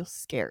great. I feel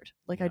scared.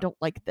 Like, I don't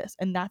like this.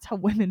 And that's how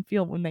women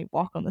feel when they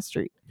walk on the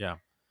street. Yeah.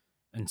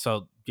 And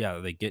so,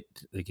 they get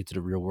to the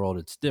real world.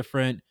 It's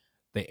different.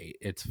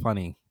 It's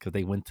funny because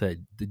they went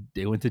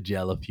to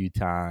jail a few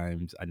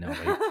times. I know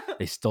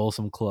they stole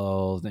some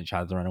clothes and they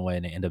tried to run away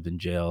and they end up in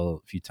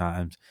jail a few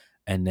times.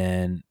 And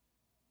then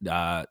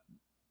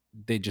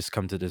they just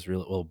come to this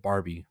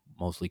Barbie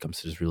mostly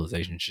comes to this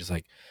realization. She's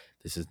like,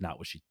 this is not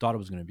what she thought it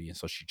was going to be. And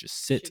so she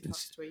just sits and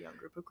to a young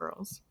group of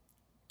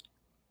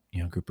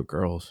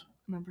girls.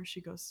 Remember,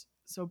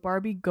 so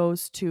Barbie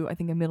goes to, I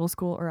think, a middle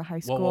school or a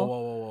high school.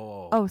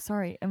 Whoa. Oh,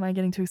 sorry. Am I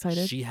getting too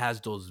excited? She has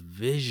those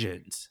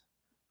visions.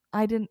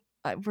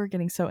 We're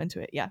getting so into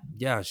it. Yeah.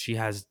 Yeah. She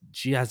has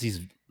these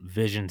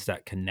visions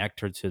that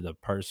connect her to the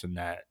person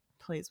that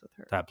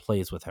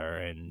plays with her.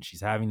 And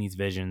she's having these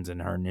visions,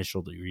 and her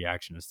initial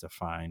reaction is to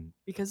find,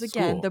 because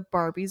again, the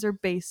Barbies are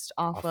based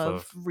off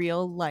of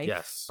real life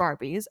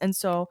Barbies. And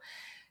so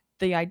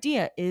the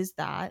idea is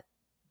that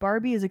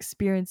Barbie is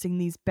experiencing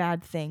these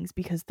bad things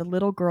because the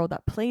little girl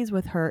that plays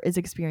with her is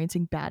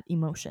experiencing bad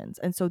emotions.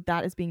 And so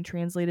that is being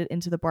translated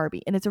into the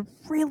Barbie. And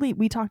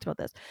we talked about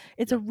this.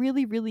 It's a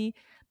really, really,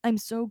 I'm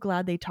so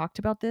glad they talked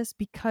about this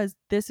because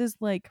this is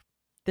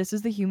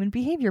the human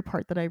behavior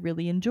part that I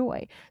really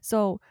enjoy.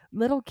 So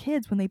little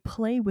kids, when they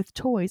play with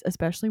toys,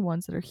 especially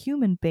ones that are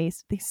human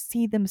based, they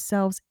see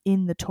themselves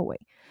in the toy.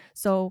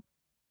 So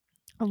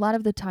a lot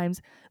of the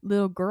times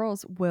little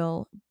girls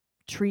will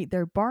treat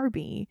their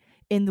Barbie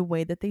in the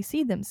way that they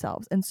see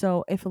themselves. And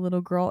so if a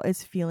little girl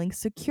is feeling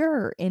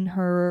secure in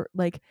her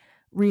like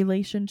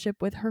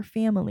relationship with her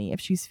family.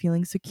 If she's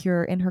feeling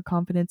secure in her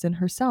confidence in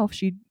herself,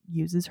 she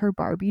uses her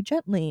Barbie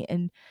gently,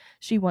 and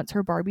she wants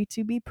her Barbie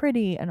to be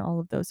pretty and all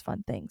of those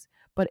fun things.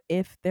 But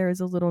if there is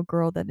a little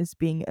girl that is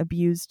being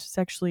abused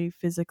sexually,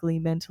 physically,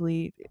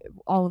 mentally,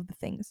 all of the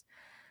things,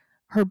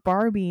 her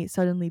Barbie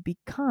suddenly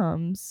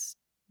becomes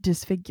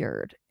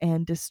disfigured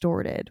and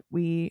distorted.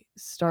 We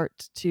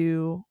start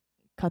to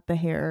cut the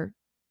hair,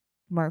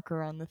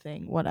 marker on the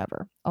thing,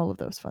 whatever, all of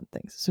those fun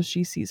things. So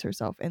she sees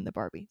herself in the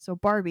Barbie. So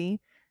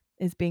Barbie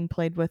is being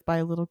played with by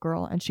a little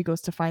girl, and she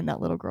goes to find that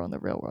little girl in the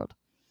real world.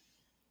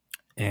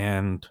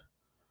 And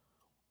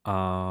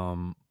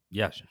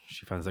yeah,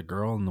 she finds that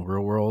girl in the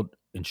real world,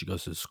 and she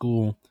goes to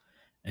school,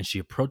 and she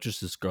approaches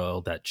this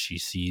girl that she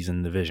sees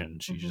in the vision.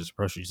 She just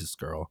approaches this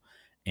girl,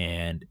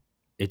 and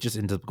it just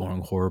ends up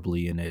going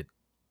horribly. And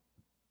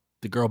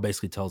the girl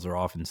basically tells her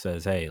off and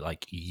says, "Hey,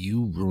 like,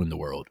 you ruined the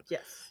world.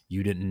 Yes.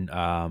 You didn't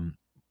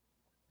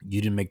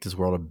make this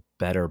world a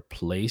better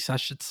place, I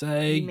should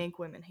say. You make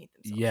women hate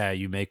themselves." Yeah,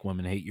 you make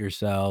women hate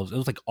yourselves. It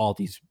was like all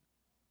these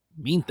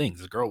mean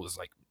things. The girl was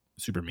like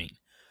super mean.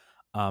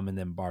 And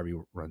then Barbie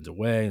runs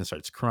away and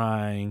starts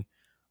crying.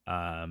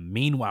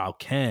 Meanwhile,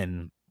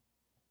 Ken,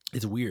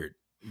 it's weird.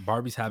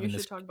 Barbie's having you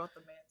this. should talk about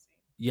the man scene.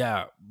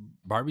 Yeah,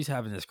 Barbie's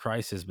having this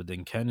crisis, but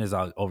then Ken is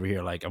out over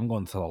here like, I'm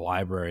going to the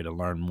library to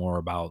learn more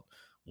about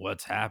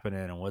what's happening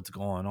and what's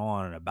going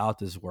on and about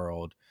this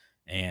world.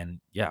 And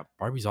yeah,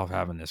 Barbie's off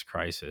having this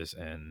crisis,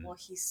 and Well,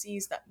 he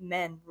sees that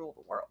men rule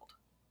the world.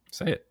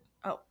 say it.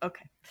 Oh,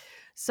 okay.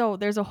 So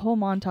there's a whole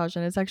montage,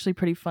 and it's actually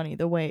pretty funny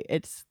the way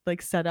it's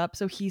like set up.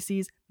 So he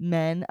sees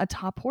men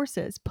atop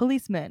horses,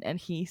 policemen, and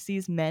he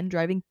sees men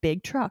driving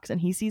big trucks,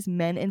 and he sees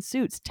men in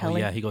suits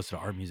telling. Oh, yeah, he goes to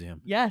the art museum.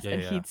 Yes, Yeah,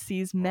 and yeah. he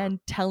sees men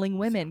telling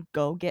women,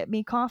 "Go get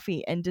me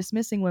coffee," and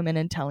dismissing women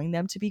and telling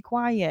them to be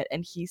quiet.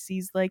 And he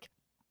sees like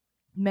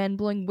men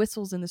blowing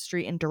whistles in the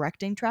street and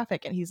directing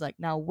traffic, and he's like,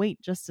 "Now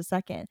wait just a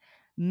second,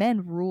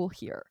 men rule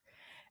here."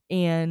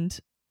 And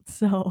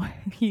so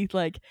he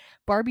like,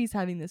 Barbie's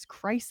having this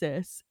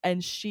crisis,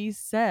 and she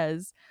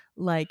says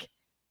like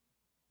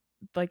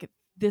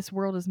this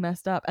world is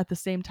messed up, at the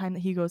same time that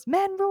he goes,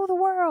 "Men rule the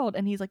world,"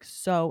 and he's like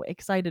so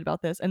excited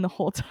about this. And the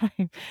whole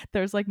time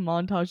there's like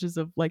montages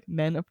of like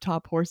men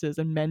atop horses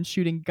and men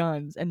shooting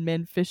guns and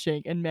men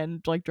fishing and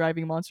men like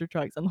driving monster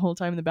trucks, and the whole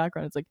time in the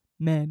background it's like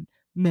men,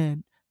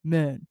 men,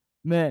 men,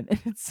 men. And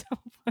it's so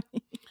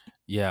funny.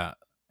 Yeah.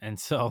 And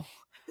so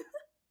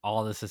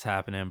all this is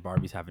happening.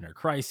 Barbie's having her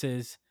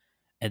crisis.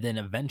 And then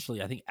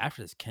eventually, I think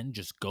after this, Ken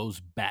just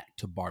goes back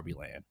to Barbie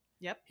Land.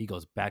 Yep. He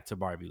goes back to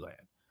Barbie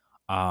Land.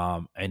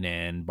 And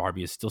then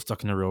Barbie is still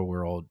stuck in the real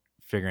world,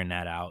 figuring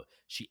that out.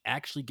 She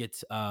actually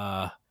gets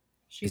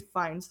she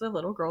finds the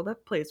little girl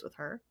that plays with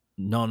her.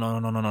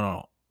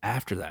 No.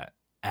 After that,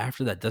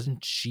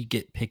 doesn't she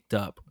get picked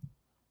up?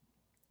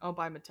 Oh,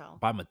 by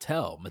Mattel. By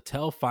Mattel.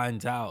 Mattel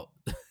finds out.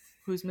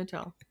 Who's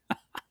Mattel?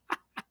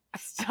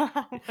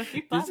 Stop.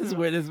 This is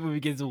where this movie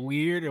gets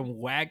weird and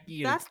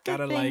wacky. That's and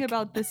the thing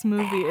about this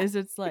movie, is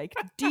it's like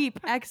deep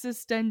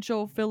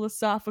existential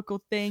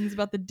philosophical things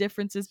about the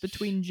differences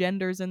between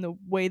genders and the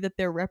way that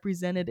they're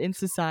represented in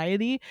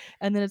society.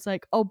 And then it's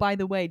like, oh, by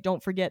the way,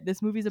 don't forget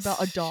this movie's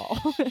about a doll.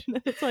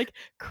 And it's like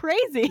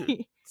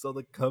crazy. So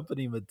the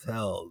company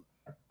Mattel,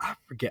 I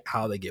forget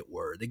how they get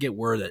word. They get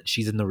word that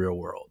she's in the real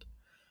world.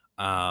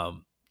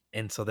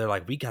 And so they're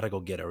like, we got to go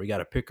get her. We got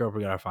to pick her up.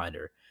 We got to find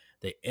her.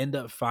 They end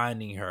up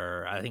finding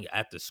her, I think,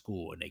 at the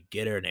school, and they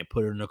get her and they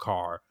put her in the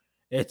car.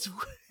 It's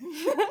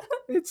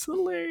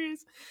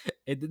hilarious.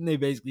 And then they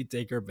basically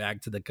take her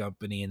back to the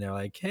company, and they're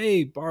like,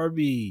 "Hey,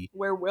 Barbie,"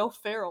 where Will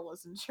Ferrell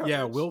is in charge.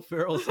 Yeah, Will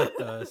Ferrell's like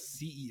the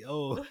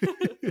CEO.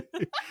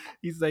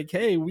 He's like,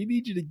 "Hey, we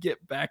need you to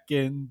get back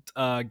in,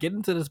 get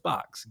into this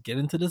box,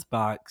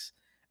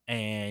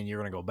 and you're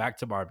gonna go back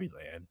to Barbie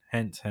Land."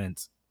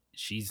 Hence,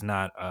 she's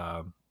not.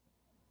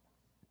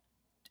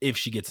 If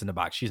she gets in the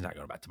box, she's not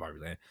going back to Barbie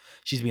Land.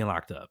 She's being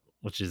locked up,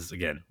 which is,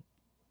 again,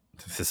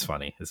 this is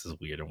funny. This is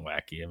weird and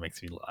wacky. It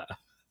makes me laugh.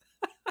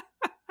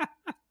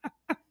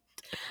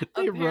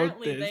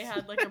 Apparently they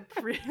had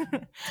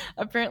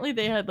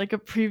like a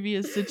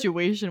previous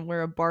situation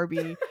where a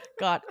Barbie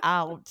got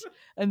out,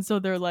 and so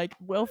they're like,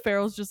 Will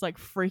Ferrell's just like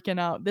freaking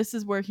out. This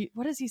is where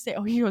what does he say?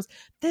 Oh, he goes,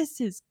 "This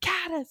is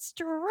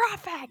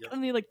catastrophic," yep.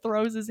 And he like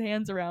throws his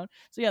hands around.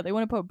 So yeah, they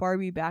want to put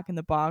Barbie back in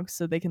the box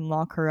so they can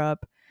lock her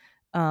up.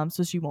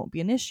 So she won't be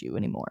an issue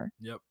anymore.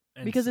 Yep.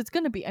 And because it's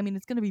going to be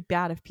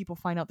bad if people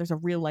find out there's a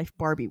real life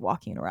Barbie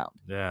walking around.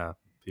 Yeah.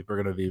 People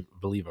are going to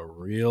believe a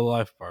real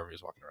life Barbie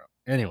is walking around.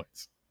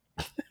 Anyways.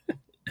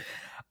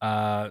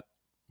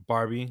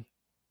 Barbie,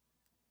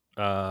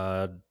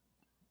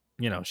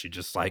 she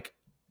just like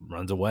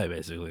runs away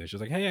basically. She's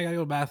like, "Hey, I got to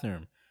go to the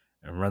bathroom,"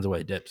 and runs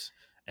away, dips,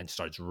 and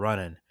starts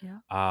running. Yeah.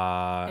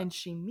 And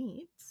she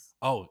meets.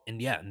 Oh, and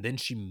then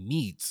she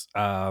meets,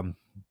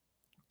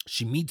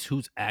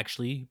 who's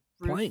actually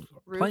playing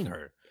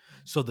her.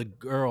 So the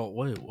girl,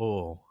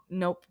 whoa.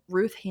 Nope,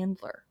 Ruth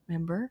Handler,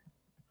 remember?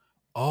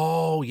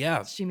 Oh Oh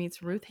yeah. She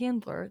meets Ruth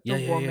Handler, the Yeah,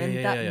 yeah, yeah, woman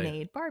yeah, that yeah, yeah.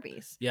 made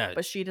Barbies. Yeah.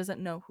 But she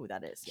doesn't know who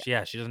that is yet.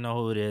 Yeah, she doesn't know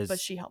who it is. But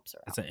she helps her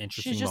out. It's an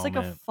interesting She's just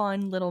moment. like a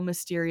fun little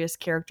mysterious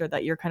character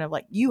that you're kind of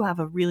like, you have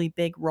a really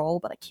big role,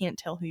 but I can't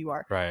tell who you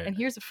are. Right. And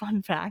here's a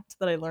fun fact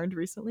that I learned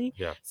recently.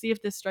 Yeah. See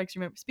if this strikes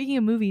you. Speaking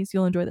of movies,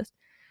 you'll enjoy this.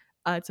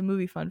 It's a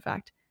movie fun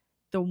fact.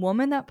 The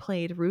woman that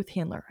played Ruth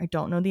Handler, I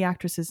don't know the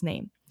actress's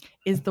name,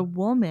 is the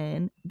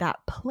woman that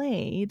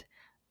played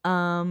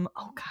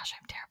oh gosh,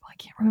 I'm terrible. I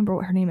can't remember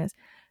what her name is.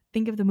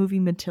 Think of the movie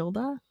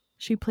Matilda.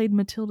 She played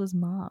Matilda's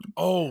mom.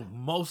 Oh,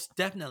 most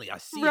definitely. I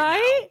see Right?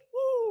 it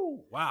now.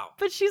 Woo! Wow.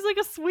 But she's like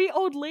a sweet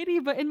old lady,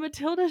 but in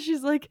Matilda,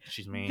 she's like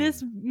mean.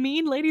 this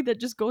mean lady that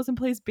just goes and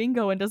plays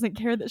bingo and doesn't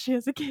care that she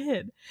has a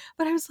kid.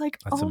 But I was like,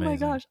 That's oh my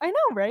amazing. gosh. I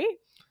know,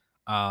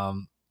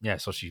 right? Yeah,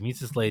 so she meets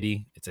this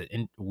lady. It's a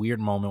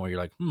weird moment where you're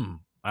like,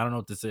 I don't know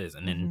what this is.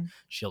 And then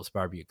she helps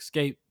Barbie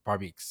escape.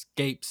 Barbie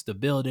escapes the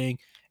building,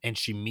 and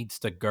she meets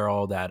the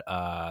girl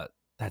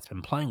that's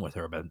been playing with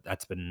her, but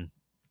that's been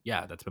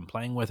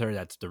playing with her.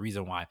 That's the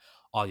reason why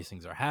all these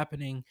things are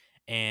happening.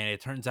 And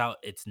it turns out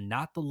it's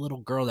not the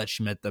little girl that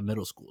she met at the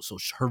middle school. So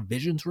her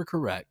visions were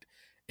correct.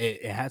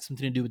 It had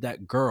something to do with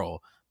that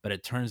girl, but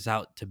it turns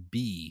out to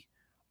be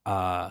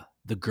the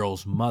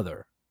girl's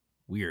mother.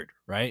 Weird,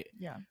 right?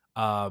 Yeah.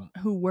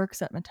 Who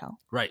works at Mattel.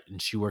 Right.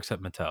 And she works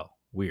at Mattel.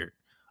 Weird.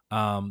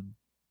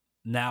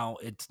 Now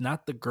it's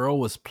not the girl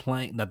was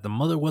playing, that the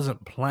mother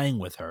wasn't playing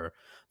with her.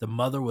 The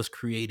mother was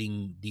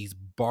creating these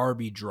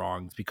Barbie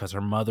drawings because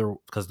the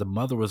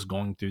mother was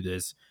going through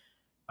this.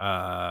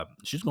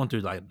 She's going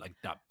through like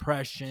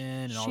depression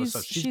and all this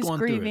stuff. She's going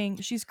grieving.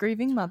 through it. She's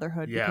grieving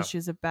motherhood Yeah. because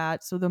she's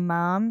so the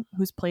mom,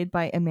 who's played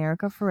by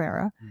America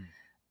Ferrera.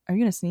 Are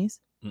you gonna sneeze?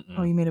 Mm-mm.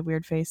 Oh, you made a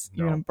weird face.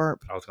 You're gonna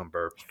burp. I was gonna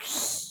burp.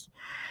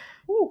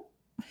 Woo.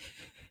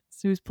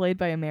 So who's played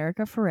by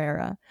America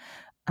Ferrera.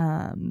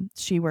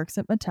 She works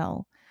at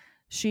Mattel.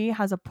 She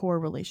has a poor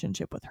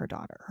relationship with her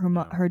daughter.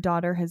 Her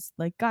daughter has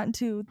like gotten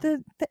to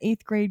the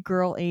 8th grade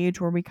girl age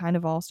where we kind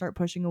of all start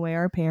pushing away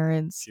our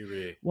parents,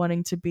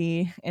 wanting to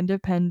be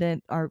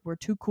independent. We're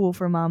too cool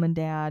for mom and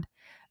dad.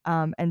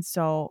 And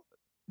so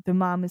the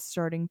mom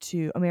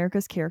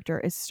America's character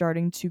is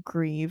starting to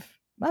grieve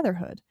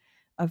motherhood,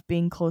 of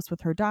being close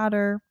with her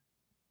daughter,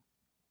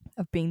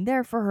 of being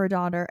there for her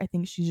daughter. I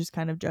think she's just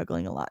kind of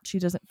juggling a lot. She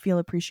doesn't feel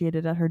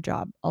appreciated at her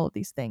job, all of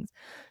these things.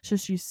 So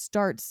she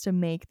starts to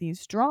make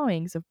these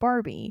drawings of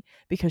Barbie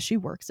because she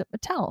works at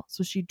Mattel.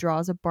 So she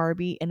draws a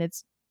Barbie, and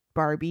it's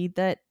Barbie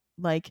that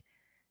like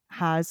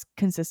has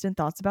consistent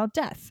thoughts about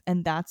death.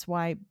 And that's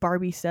why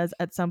Barbie says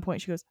at some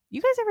point, she goes,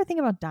 "You guys ever think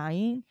about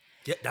dying?"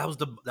 Yeah, that was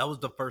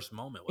the first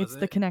moment, wasn't it? It's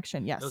the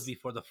connection, yes.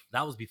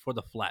 That was before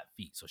the flat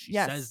feet. So she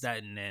says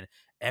that, and then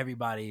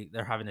everybody,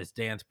 they're having this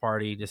dance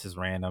party. This is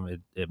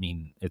random.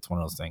 It's one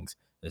of those things.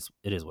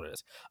 It is what it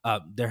is.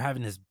 They're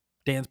having this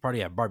dance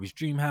party at Barbie's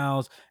dream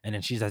house, and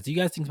then she says, "Do you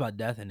guys think about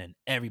death?" And then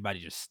everybody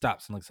just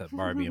stops and looks at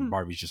Barbie, and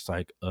Barbie's just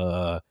like,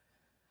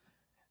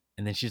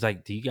 And then she's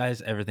like, "Do you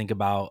guys ever think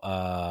about?"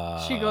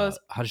 She goes,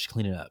 "How does she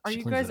clean it up?" Are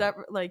you guys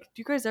ever like?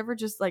 Do you guys ever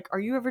just like? Are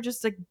you ever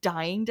just like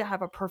dying to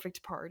have a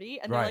perfect party?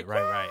 And right.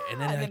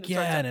 And then they're like,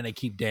 yeah, and then they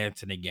keep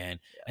dancing again,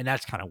 and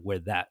that's kind of where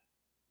that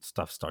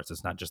stuff starts.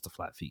 It's not just the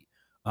flat feet.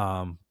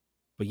 But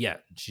yeah,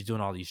 she's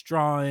doing all these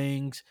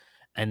drawings,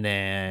 and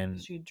then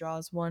she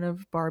draws one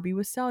of Barbie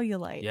with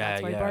cellulite. Yeah,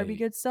 that's why Barbie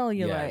gets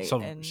cellulite. Yeah.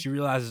 So and she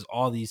realizes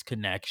all these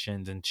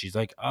connections, and she's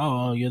like,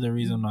 "Oh, you're the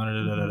reason."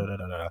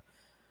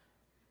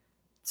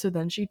 So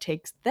then she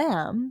takes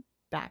them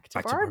back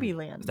to Barbie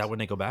Land. Is that when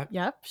they go back?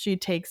 Yep. She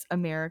takes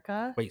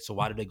America. Wait, so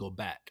why did they go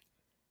back?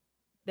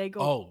 They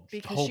go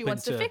because she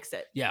wants to fix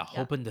it. Yeah,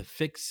 hoping to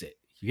fix it.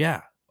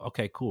 Yeah.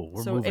 Okay, cool.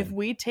 We're so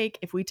moving.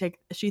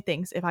 She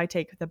thinks if I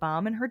take the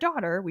mom and her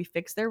daughter, we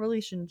fix their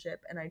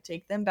relationship, and I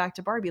take them back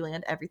to Barbie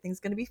Land, everything's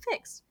going to be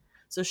fixed.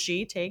 So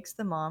she takes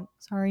the mom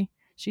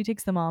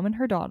and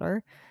her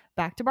daughter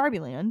back to Barbie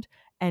Land,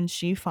 and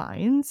she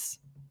finds.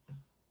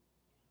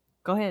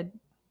 Go ahead.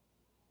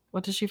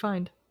 What does she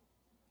find?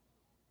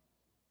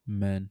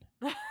 Men.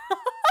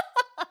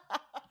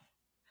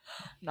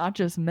 Not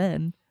just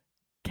men.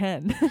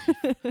 Ken.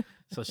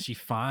 So she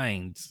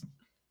finds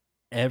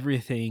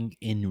everything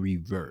in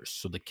reverse.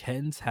 So the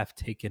Kens have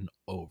taken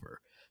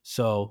over.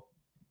 So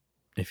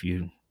if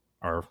you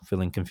are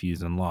feeling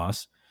confused and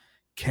lost,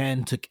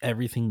 Ken took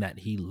everything that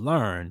he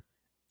learned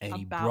and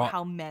he brought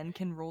how men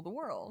can rule the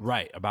world.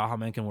 Right, about how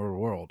men can rule the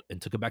world,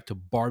 and took it back to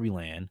Barbie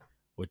Land.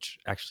 Which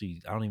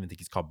actually, I don't even think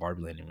it's called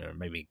Barbie Land anymore.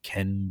 Maybe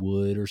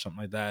Kenwood or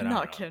something like that.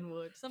 Not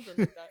Kenwood, something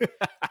like that.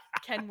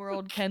 Ken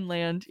World, Ken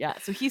Land. Yeah,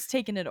 so he's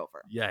taking it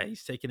over. Yeah,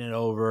 he's taking it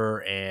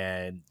over,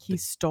 and he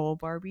stole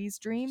Barbie's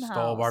dream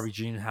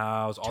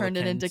house. Turned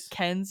it into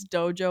Ken's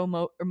Dojo,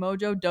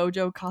 Mojo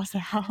Dojo Casa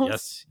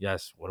House.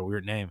 Yes. What a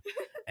weird name.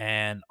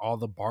 And all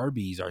the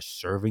Barbies are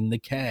serving the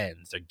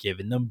Kens. They're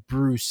giving them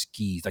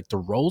brewskis. Like the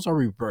roles are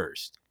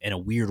reversed in a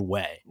weird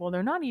way. Well,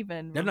 they're not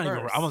even.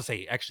 I want to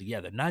say actually, yeah,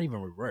 they're not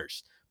even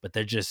reversed, but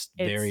they're just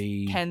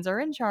very. Kens are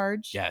in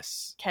charge.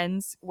 Yes.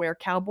 Kens wear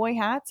cowboy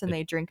hats and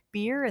they drink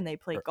beer and they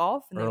play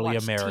golf and they watch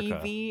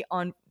TV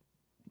on.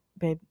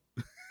 babe.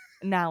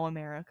 Now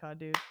America,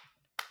 dude.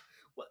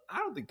 Well, I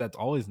don't think that's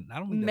always. I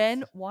don't think Men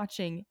that's,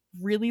 watching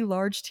really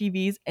large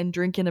TVs and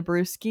drinking a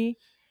brewski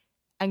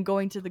and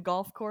going to the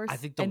golf course I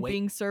think the and way-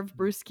 being served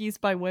brewskis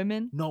by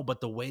women. No,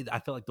 but the way I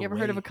feel like the You ever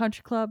way, heard of a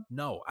country club?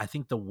 No, I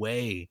think the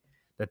way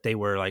that they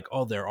were like,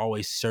 oh, they're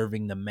always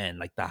serving the men,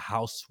 like the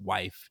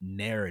housewife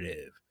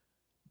narrative.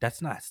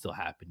 That's not still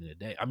happening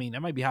today. I mean,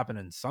 that might be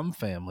happening in some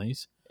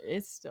families.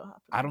 It's still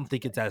happening. I don't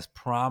think it's as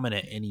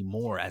prominent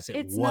anymore as it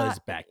It's was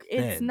not- back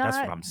it's then. not That's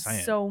what I'm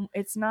saying. So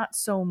it's not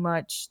so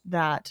much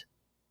that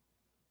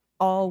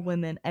all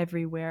women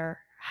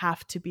everywhere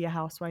have to be a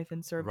housewife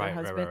and serve Right, their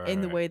right, husband right,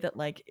 in the right. way that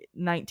like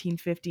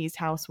 1950s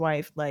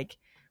housewife, like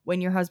when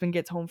your husband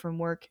gets home from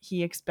work,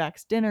 he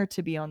expects dinner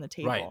to be on the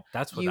table. Right,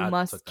 that's what you I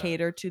must took that.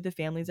 cater to the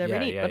families every Yeah,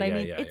 need. yeah, but I yeah,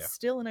 mean, yeah, it's yeah.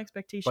 still an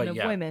expectation But of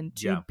yeah, women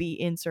to yeah. be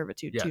in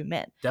servitude Yeah, to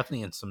men.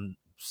 definitely in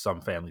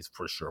some families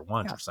for sure.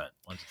 100%.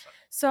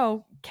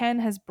 So Ken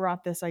has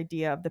brought this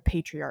idea of the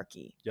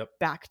patriarchy Yep.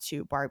 back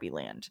to Barbie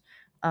land.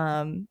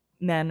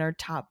 Men are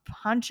top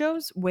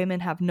honchos. Women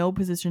have no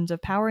positions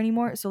of power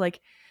anymore. So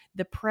like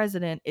the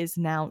president is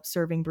now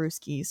serving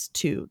brewskis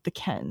to the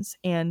Kens,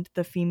 and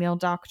the female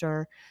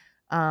doctor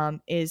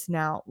is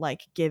now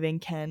like giving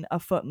Ken a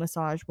foot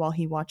massage while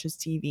he watches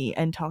TV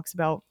and talks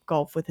about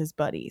golf with his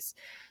buddies.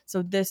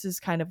 So this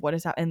is kind of what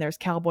is happening. And there's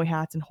cowboy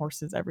hats and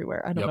horses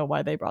everywhere. I don't know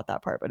why they brought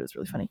that part, but it was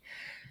really funny.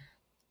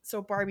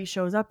 So Barbie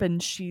shows up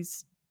and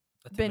she's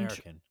That's been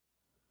American.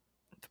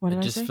 what did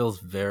It I just say? feels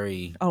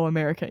very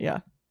America,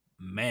 yeah.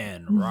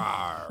 man,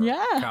 rawr,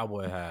 Yeah.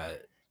 cowboy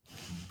hat,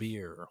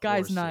 beer,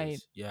 Guys' horses.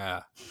 night.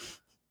 Yeah,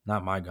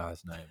 not my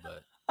guys' night,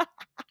 but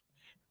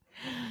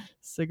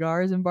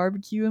Cigars and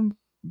barbecue and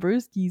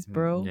brewskis,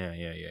 bro. yeah.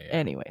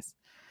 Anyways,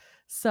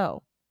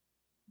 so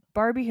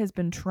Barbie has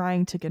been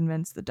trying to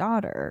convince the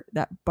daughter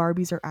that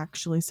Barbies are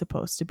actually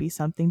supposed to be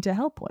something to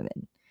help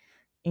women.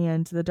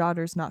 And the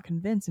daughter's not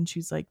convinced, and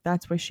she's like,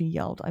 that's why she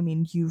yelled. I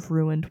mean, you've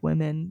ruined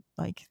women.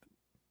 Like,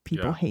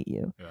 people hate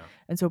you. Yeah.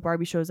 And so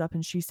Barbie shows up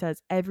and she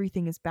says,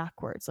 everything is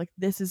backwards. Like,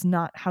 this is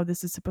not how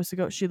this is supposed to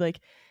go. She like,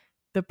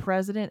 the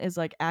president is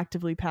like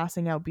actively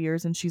passing out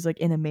beers and she's like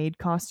in a maid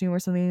costume or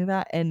something like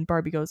that. And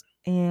Barbie goes,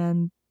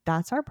 and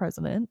that's our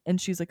president. And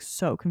she's like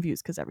so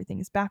confused because everything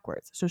is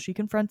backwards. So she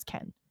confronts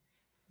Ken.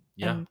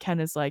 Yeah. And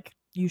Ken is like,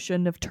 you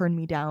shouldn't have turned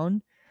me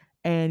down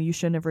and you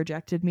shouldn't have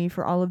rejected me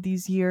for all of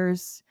these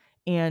years.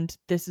 And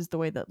this is the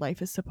way that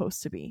life is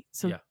supposed to be.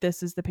 So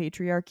this is the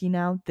patriarchy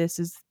now. This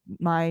is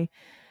my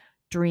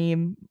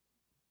dream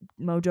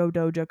Mojo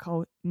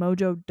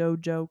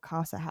Dojo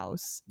Casa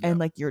house. And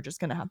like, you're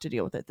just going to have to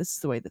deal with it. This is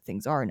the way that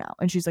things are now.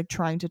 And she's like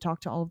trying to talk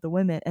to all of the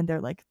women and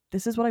they're like,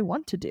 this is what I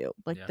want to do.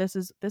 Like, this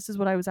is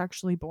what I was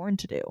actually born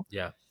to do.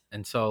 Yeah.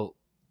 And so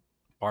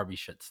Barbie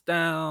shuts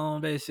down,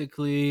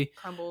 basically.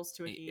 Crumbles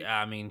to a heap. Yeah,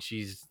 I mean,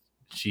 she's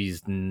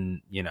she's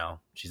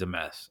a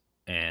mess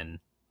and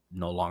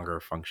no longer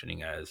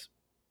functioning as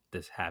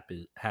this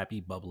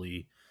happy,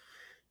 bubbly,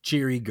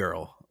 cheery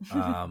girl.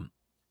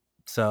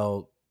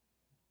 So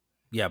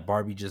yeah,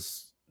 Barbie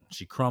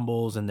she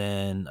crumbles, and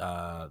then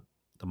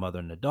the mother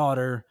and the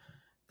daughter,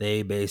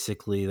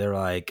 they're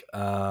like,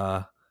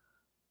 all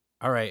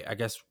right, I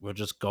guess we'll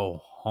just go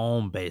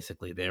home.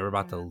 Basically, they were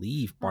about to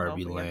leave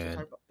Barbie land. We have to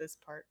talk about this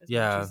part.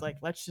 She's like,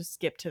 let's just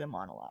skip to the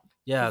monologue.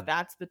 Yeah,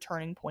 that's the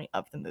turning point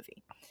of the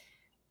movie.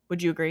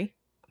 Would you agree?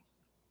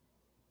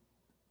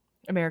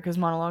 America's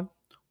monologue.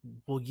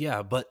 Well,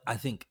 yeah, but I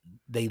think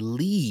they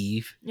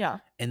leave. Yeah,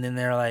 and then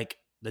they're like,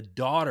 the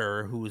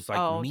daughter, who was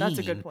like, mean, that's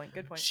a good point.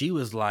 Good point. She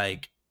was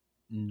like,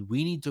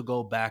 we need to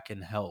go back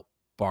and help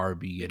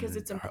Barbie because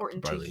it's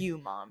important to you,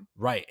 Mom.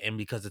 Right, and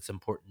because it's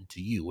important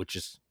to you, which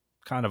is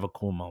kind of a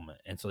cool moment.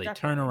 And so they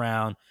turn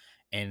around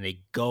and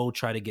they go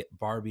try to get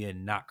Barbie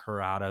and knock her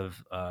out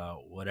of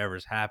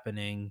whatever's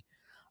happening.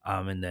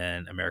 And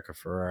then America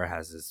Ferrera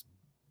has this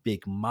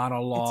big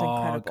monologue. It's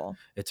incredible.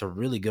 It's a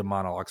really good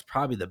monologue. It's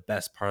probably the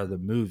best part of the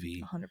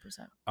movie.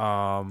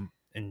 100%.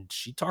 And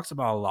she talks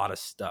about a lot of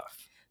stuff.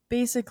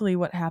 Basically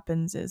what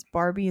happens is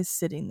Barbie is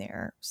sitting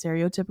there,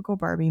 stereotypical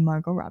Barbie,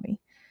 Margot Robbie,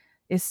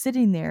 is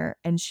sitting there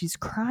and she's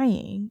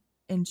crying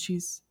and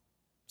she's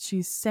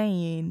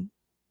saying,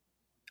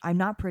 I'm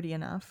not pretty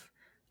enough.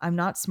 I'm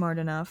not smart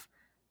enough.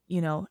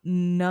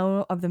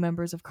 No of the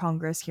members of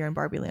Congress here in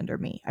Barbie Land are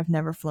me. I've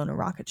never flown a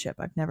rocket ship.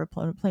 I've never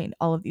flown a plane.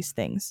 All of these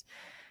things.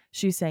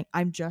 She's saying,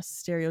 I'm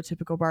just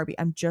stereotypical Barbie.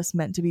 I'm just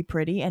meant to be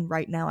pretty. And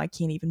right now I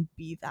can't even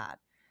be that.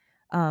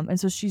 And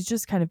so she's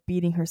just kind of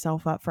beating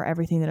herself up for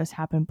everything that has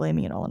happened,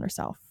 blaming it all on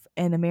herself.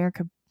 And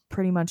America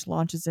pretty much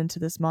launches into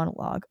this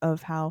monologue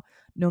of how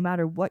no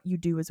matter what you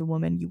do as a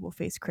woman, you will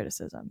face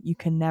criticism. You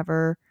can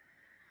never,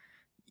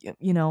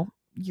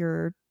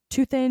 you're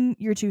too thin,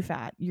 you're too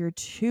fat, you're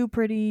too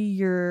pretty,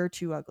 you're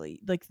too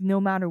ugly. Like, no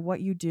matter what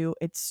you do,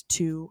 it's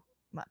too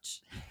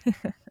much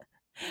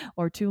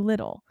or too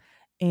little.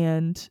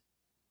 And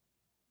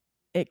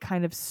it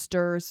kind of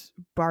stirs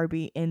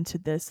Barbie into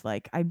this,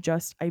 like, I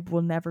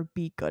will never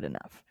be good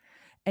enough.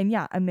 And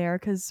yeah,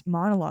 America's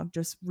monologue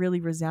just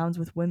really resounds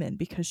with women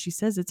because she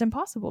says it's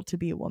impossible to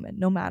be a woman.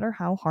 No matter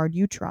how hard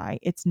you try,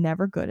 it's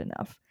never good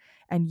enough.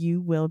 And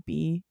you will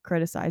be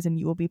criticized and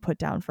you will be put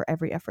down for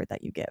every effort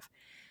that you give.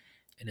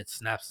 And it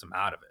snaps them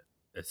out of it.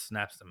 It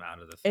snaps them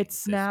out of the thing. It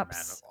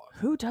snaps.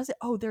 Who does it?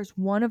 Oh, there's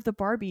one of the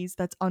Barbies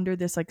that's under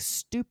this like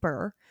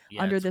stupor,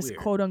 under this weird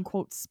quote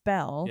unquote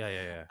spell.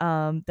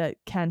 That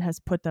Ken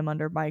has put them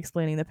under by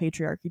explaining the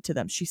patriarchy to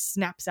them. She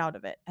snaps out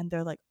of it and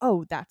they're like,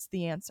 oh, that's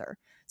the answer.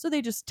 So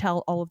they just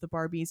tell all of the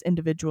Barbies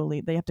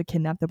individually. They have to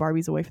kidnap the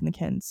Barbies away from the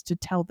Kens to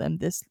tell them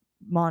this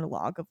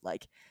monologue of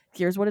like,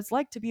 here's what it's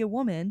like to be a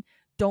woman.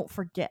 Don't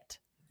forget.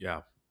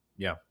 Yeah.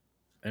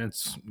 And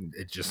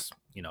it just,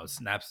 it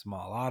snaps them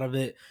all out of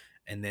it.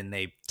 And then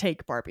they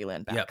take Barbie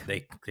Land back. Yep,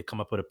 they come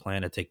up with a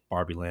plan to take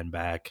Barbie Land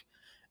back.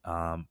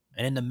 And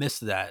in the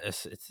midst of that,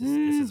 this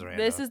is random.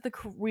 This is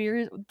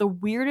the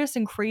weirdest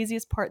and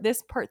craziest part.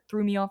 This part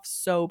threw me off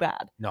so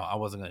bad. No, I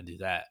wasn't gonna do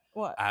that.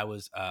 What? I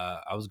was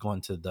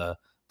going to the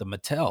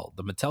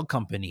Mattel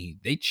company.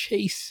 They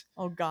chase.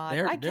 Oh God,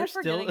 I kept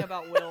forgetting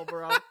about Will,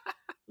 bro.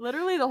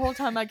 Literally the whole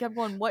time I kept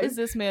going, what is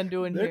this man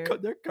doing here?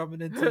 They're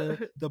coming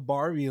into the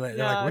Barbie Land.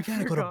 They're like, we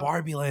gotta go to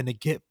Barbie Land to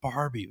get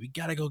Barbie. We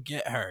gotta go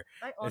get her.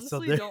 I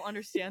honestly don't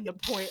understand the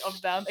point of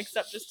them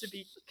except just to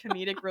be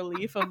comedic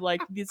relief of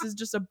like, this is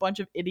just a bunch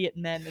of idiot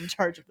men in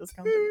charge of this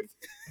company.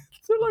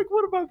 So like,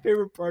 one of my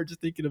favorite parts, just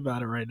thinking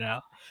about it right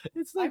now.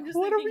 It's like, I'm just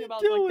what thinking are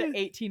about doing? like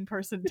the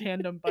 18-person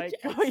tandem bike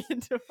going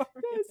into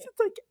Barbie. Yes, it's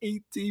like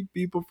 18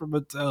 people from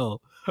Mattel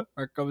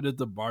are coming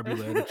into Barbie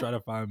Land to try to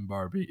find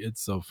Barbie.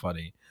 It's so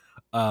funny.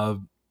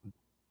 And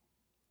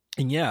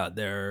yeah,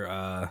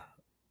 they're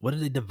what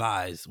did they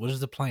devise? What is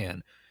the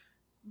plan?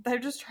 They're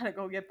just trying to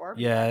go get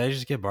Barbie. Yeah, they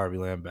just get Barbie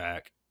Land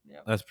back.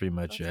 Yep. That's pretty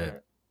much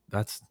it.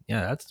 That's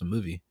the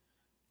movie.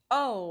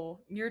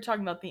 Oh, you're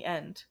talking about the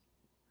end.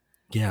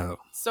 Yeah.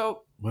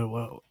 So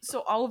what?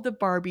 So all of the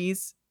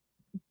Barbies,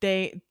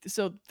 the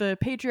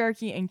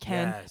patriarchy and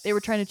Ken, they were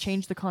trying to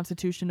change the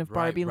constitution of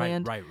Barbie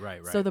Land. Right.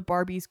 So the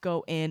Barbies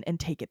go in and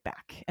take it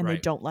back, and they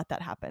don't let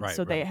that happen.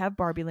 So they have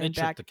Barbie Land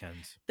back.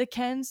 The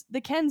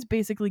Kens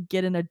basically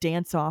get in a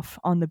dance off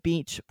on the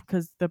beach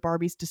because the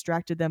Barbies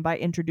distracted them by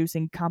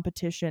introducing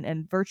competition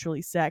and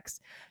virtually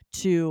sex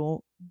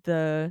to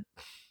the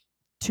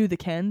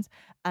Kens.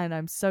 And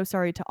I'm so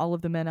sorry to all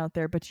of the men out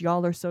there, but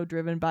y'all are so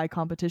driven by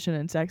competition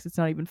and sex, it's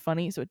not even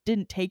funny. So it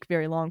didn't take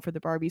very long for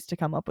the Barbies to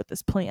come up with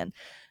this plan.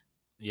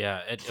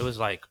 Yeah, it was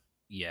like,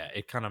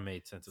 it kind of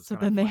made sense. So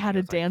then they had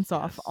a dance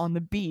off on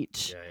the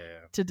beach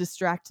to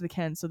distract the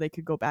Kens so they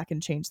could go back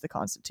and change the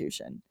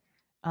constitution.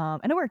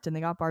 And it worked, and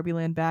they got Barbie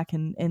Land back,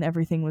 and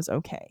everything was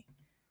okay.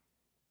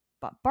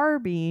 But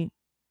Barbie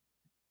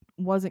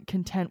wasn't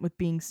content with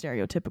being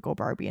stereotypical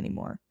Barbie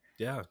anymore.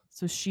 Yeah.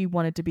 So she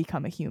wanted to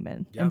become a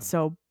human. Yeah. And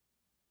so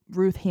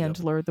Ruth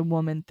Handler, the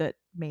woman that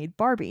made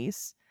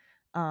Barbies,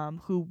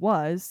 who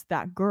was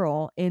that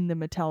girl in the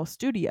Mattel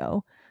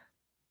studio,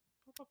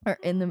 or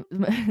in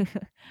the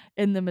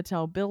in the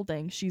Mattel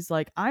building, she's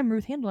like, I'm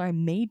Ruth Handler, I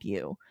made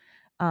you,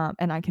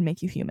 and I can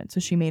make you human. So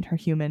she made her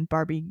human.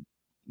 Barbie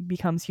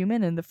becomes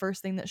human, and the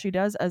first thing that she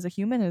does as a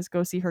human is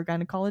go see her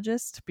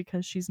gynecologist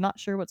because she's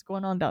not sure what's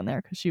going on down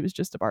there because she was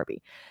just a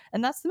Barbie.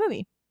 And that's the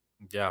movie.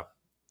 Yeah,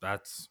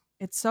 it's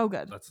so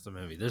good. That's the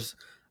movie.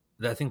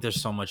 I think there's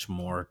so much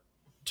more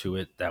to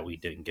it that we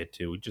didn't get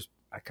to.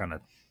 I kind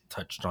of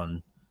touched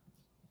on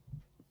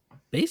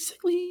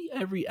basically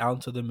every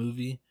ounce of the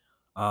movie,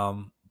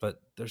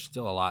 but there's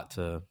still a lot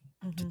to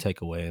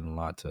take away and a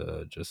lot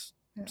to just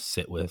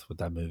sit with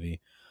that movie.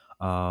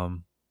 I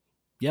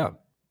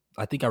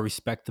think I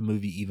respect the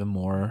movie even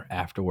more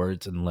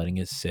afterwards and letting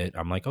it sit.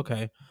 I'm like,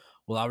 okay,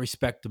 well, I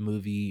respect the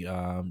movie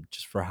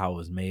just for how it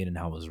was made and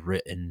how it was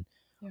written.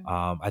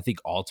 Yeah. I think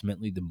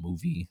ultimately the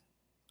movie,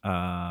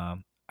 I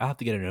have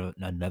to get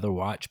another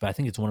watch, but I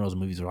think it's one of those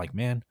movies where like,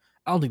 man,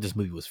 I don't think this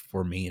movie was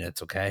for me, and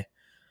it's okay.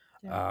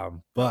 Yeah.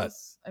 But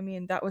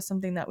that was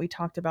something that we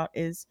talked about,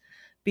 is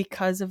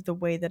because of the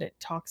way that it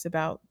talks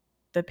about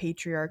the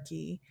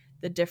patriarchy,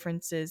 the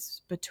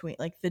differences between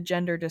like the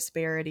gender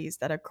disparities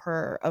that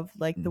occur of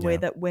like the way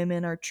that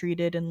women are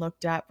treated and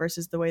looked at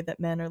versus the way that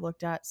men are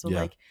looked at. So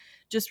like,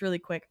 just really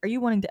quick, are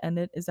you wanting to end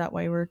it? Is that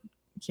why we're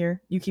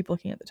here? You keep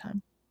looking at the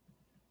time.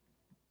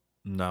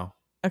 No.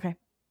 Okay.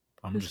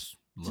 I'm just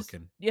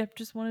looking.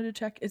 Just wanted to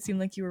check. It seemed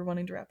like you were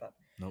wanting to wrap up.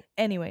 Nope.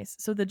 Anyways,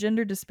 so the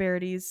gender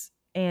disparities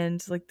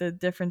and like the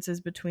differences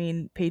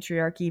between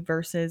patriarchy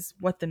versus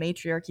what the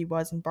matriarchy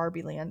was in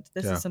Barbie Land.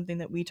 This is something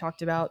that we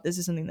talked about. This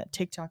is something that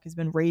TikTok has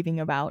been raving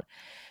about,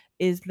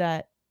 is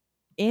that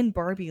in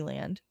Barbie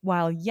Land,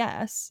 while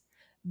yes,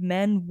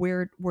 men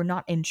were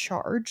not in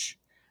charge,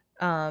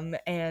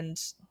 and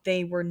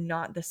they were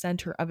not the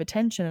center of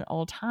attention at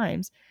all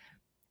times,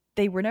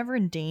 they were never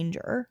in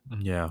danger.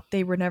 Yeah.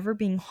 They were never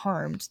being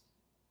harmed.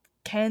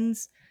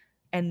 Kens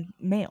and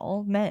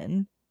male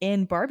men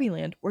in Barbie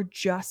Land were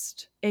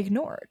just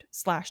ignored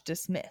 /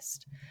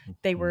 dismissed.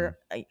 They were,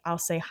 I'll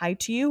say hi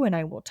to you and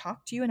I will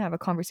talk to you and have a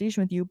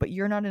conversation with you, but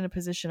you're not in a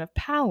position of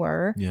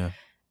power. Yeah.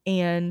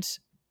 And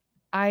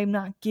I'm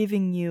not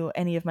giving you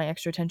any of my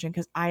extra attention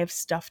because I have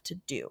stuff to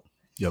do.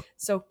 Yep.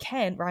 So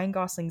Ryan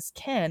Gosling's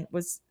Ken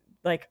was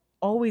like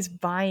always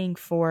vying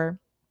for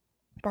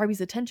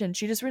Barbie's attention.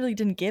 She just really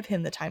didn't give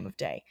him the time of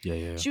day.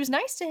 Yeah. She was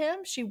nice to him.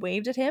 She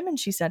waved at him and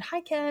she said,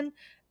 "Hi, Ken."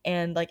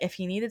 And like if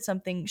he needed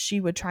something, she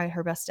would try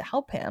her best to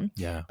help him.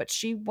 Yeah. But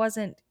she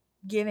wasn't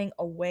giving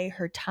away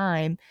her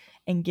time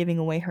and giving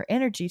away her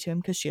energy to him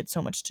because she had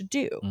so much to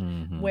do.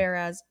 Mm-hmm.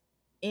 Whereas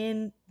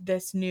in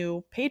this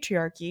new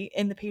patriarchy,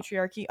 in the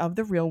patriarchy of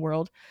the real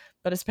world,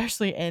 but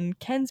especially in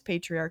Ken's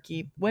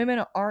patriarchy,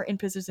 women are in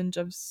positions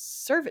of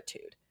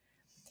servitude.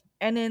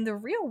 And in the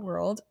real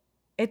world,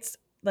 it's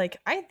like,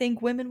 I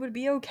think women would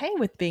be okay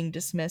with being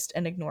dismissed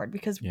and ignored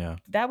because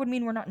that would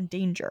mean we're not in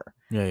danger.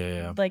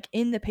 Yeah. Like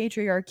in the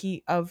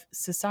patriarchy of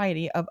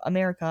society, of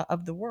America,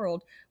 of the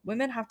world,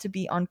 women have to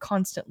be on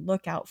constant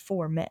lookout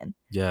for men.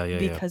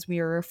 Because we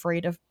are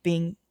afraid of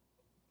being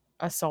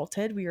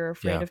assaulted. We are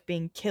afraid of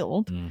being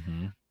killed.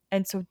 Mm-hmm.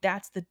 And so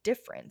that's the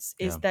difference,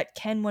 is that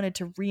Ken wanted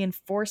to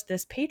reinforce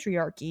this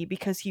patriarchy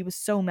because he was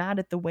so mad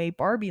at the way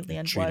Barbie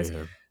Land was.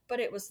 Her. But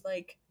it was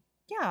like,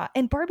 yeah.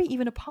 And Barbie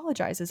even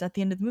apologizes at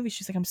the end of the movie.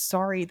 She's like, "I'm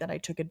sorry that I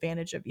took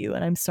advantage of you.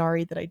 And I'm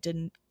sorry that I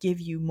didn't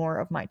give you more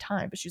of my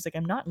time." But she's like,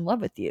 "I'm not in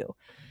love with you."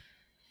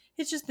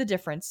 It's just the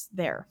difference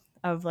there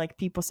of like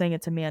people saying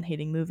it's a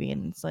man-hating movie.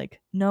 And it's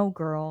like, no,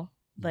 girl.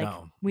 Like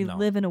we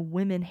live in a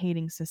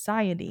women-hating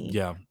society.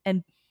 Yeah.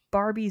 And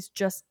Barbie's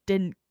just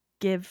didn't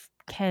give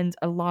Ken's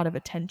a lot of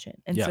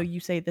attention. And so you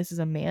say this is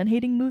a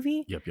man-hating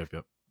movie? Yep.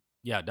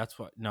 Yeah, that's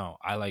what. No,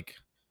 I don't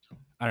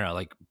know,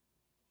 like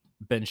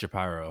Ben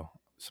Shapiro.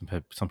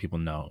 Some people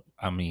know.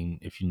 I mean,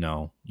 if you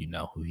know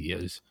who he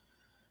is.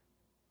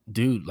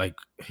 Dude, like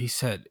he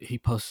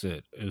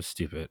posted, it was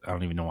stupid. I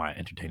don't even know why I'm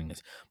entertaining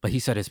this. But he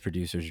said his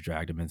producers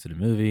dragged him into the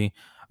movie.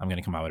 I'm going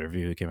to come out with a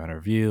review. It came out a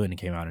review and it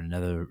came out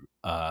another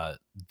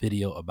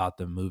video about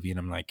the movie. And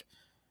I'm like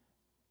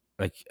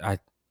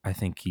I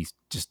think he's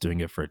just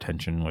doing it for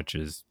attention, which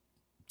is,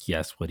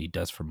 yes, what he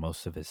does for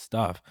most of his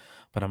stuff.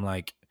 But I'm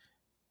like,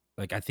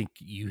 I think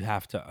you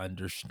have to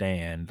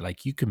understand,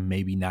 like, you can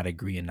maybe not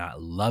agree and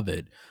not love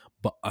it,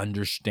 but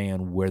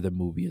understand where the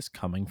movie is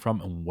coming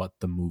from and what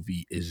the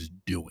movie is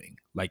doing.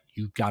 Like,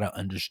 you got to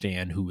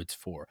understand who it's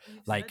for.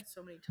 You've like said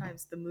so many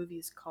times the movie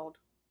is called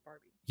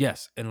Barbie.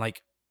 Yes. And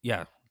like,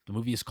 yeah, the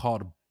movie is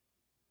called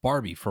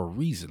Barbie for a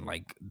reason.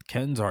 Like,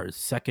 Ken's are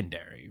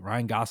secondary.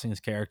 Ryan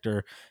Gosling's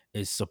character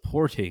is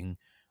supporting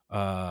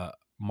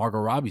Margot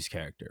Robbie's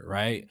character,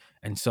 right?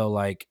 And so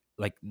like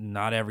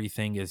not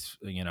everything is,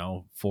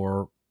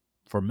 for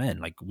men.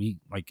 Like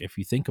if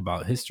you think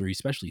about history,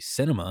 especially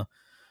cinema,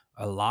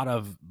 a lot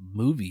of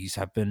movies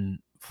have been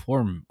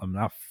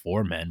not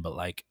for men, but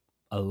like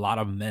a lot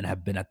of men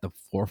have been at the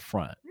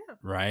forefront,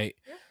 right?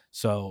 Yeah.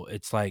 So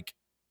it's like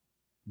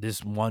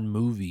this one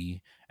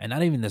movie, and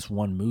not even this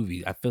one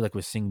movie, I feel like we're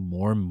seeing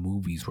more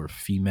movies where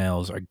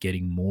females are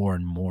getting more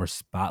and more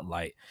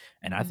spotlight.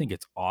 And I think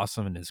it's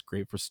awesome, and it's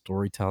great for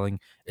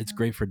storytelling. It's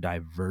great for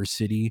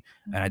diversity.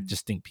 And I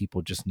just think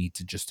people just need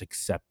to just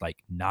accept, like,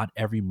 not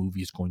every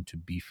movie is going to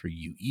be for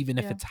you. Even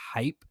if it's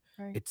hype,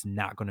 it's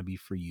not going to be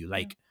for you.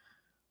 Like,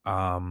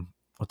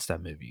 what's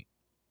that movie?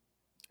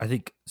 I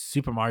think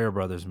Super Mario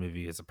Brothers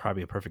movie is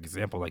probably a perfect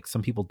example. Like,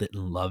 some people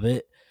didn't love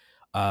it.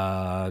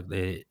 Some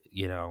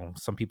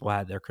people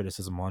had their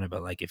criticism on it,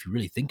 but like, if you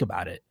really think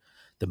about it,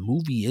 the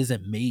movie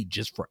isn't made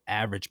just for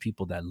average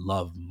people that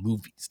love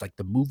movies. Like,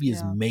 the movie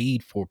is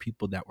made for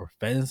people that were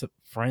fans of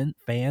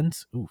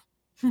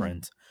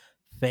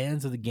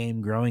the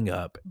game growing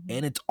up.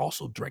 And it's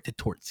also directed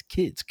towards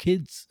kids.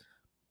 Kids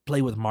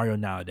play with Mario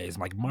nowadays.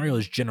 Like, Mario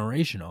is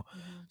generational.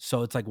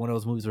 So it's like one of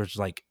those movies where it's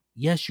like,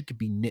 yes, you could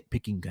be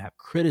nitpicking, have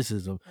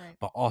criticism,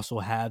 but also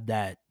have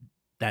that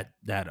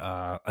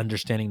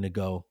understanding to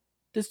go,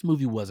 this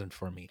movie wasn't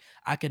for me.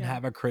 I can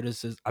have a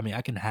criticism. I mean,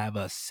 I can have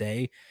a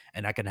say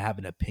and I can have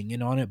an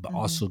opinion on it, but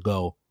also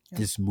go,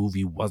 this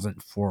movie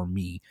wasn't for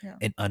me,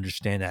 and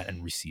understand that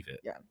and receive it.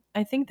 Yeah.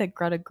 I think that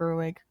Greta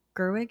Gerwig,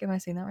 am I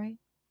saying that right?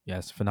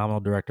 Yes. Phenomenal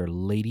director,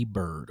 Lady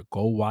Bird.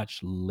 Go watch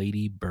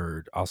Lady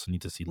Bird. Also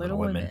need to see Little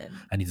Women.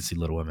 I need to see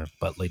Little Women,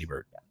 but Lady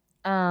Bird.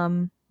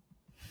 Saoirse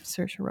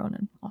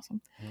Ronan. Awesome.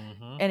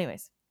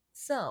 Anyways,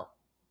 so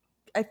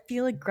I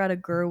feel like Greta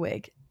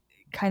Gerwig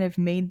kind of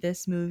made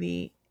this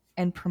movie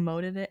and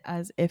promoted it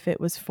as if it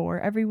was for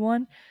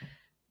everyone.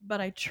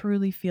 But I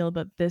truly feel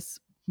that this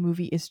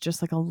movie is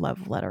just like a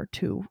love letter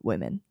to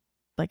women.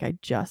 Like, I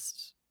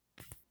just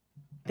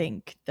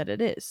think that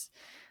it is.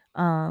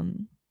 Because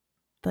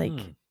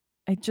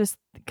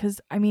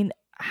I mean,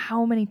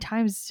 how many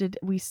times did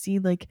we see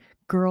like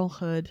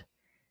girlhood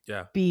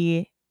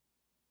be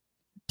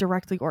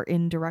directly or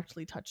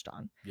indirectly touched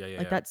on?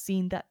 That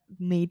scene that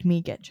made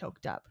me get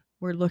choked up.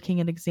 We're looking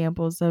at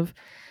examples of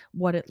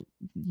what it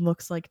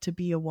looks like to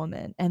be a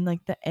woman, and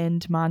like the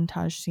end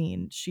montage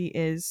scene.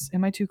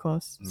 Am I too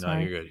close?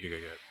 Sorry. No, you're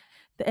good.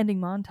 The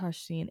ending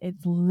montage scene,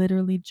 it's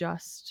literally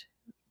just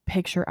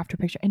picture after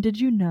picture. And did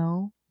you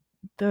know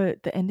the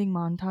ending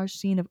montage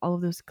scene of all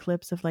of those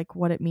clips of like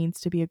what it means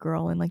to be a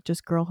girl and like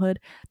just girlhood,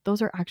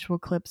 those are actual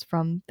clips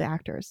from the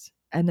actors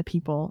and the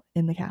people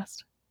in the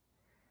cast.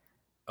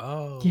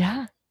 Oh.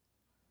 Yeah.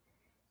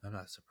 I'm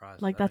not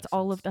surprised. Like That that's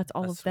all makes sense.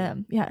 of That's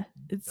them. sweet. Yeah.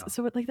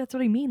 So like that's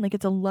what I mean. Like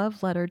it's a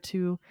love letter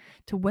to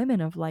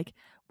women of like,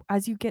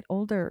 as you get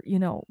older, you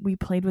know, we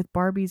played with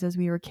Barbies as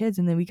we were kids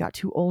and then we got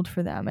too old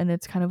for them, and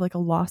it's kind of like a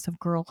loss of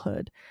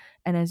girlhood.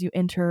 And as you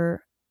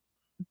enter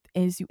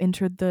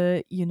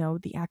the, you know,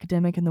 the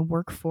academic and the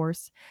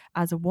workforce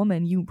as a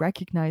woman, you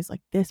recognize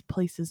like this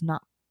place is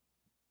not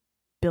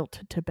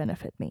built to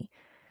benefit me.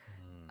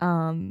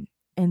 And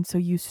so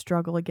you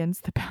struggle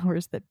against the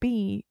powers that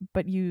be,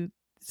 but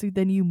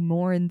then you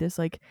mourn this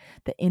like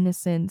the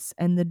innocence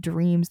and the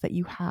dreams that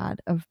you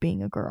had of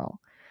being a girl,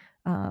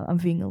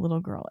 of being a little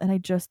girl. And I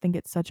just think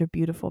it's such a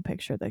beautiful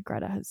picture that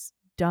Greta has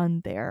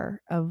done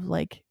there of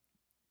like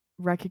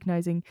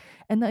recognizing.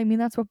 And I mean,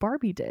 that's what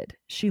Barbie did.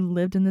 She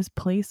lived in this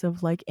place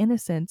of like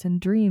innocence and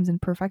dreams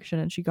and perfection,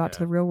 and she got to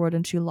the real world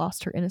and she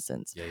lost her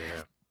innocence. Yeah.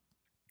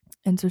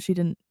 And so she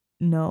didn't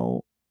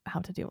know how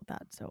to deal with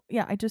that. So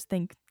yeah, I just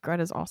think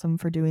Greta's awesome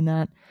for doing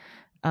that.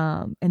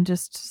 And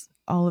just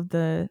all of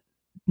the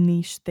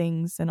niche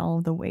things and all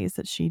of the ways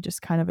that she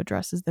just kind of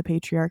addresses the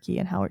patriarchy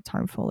and how it's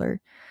harmful, or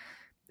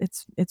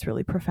it's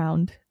really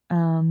profound.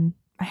 I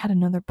had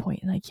another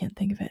point and I can't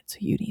think of it, so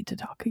you need to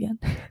talk again.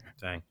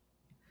 Dang.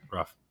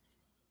 Rough.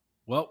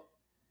 Well,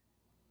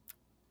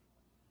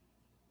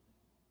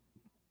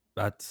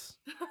 that's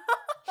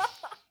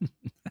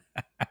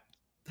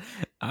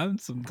I'm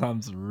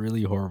sometimes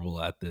really horrible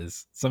at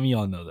this. Some of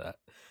y'all know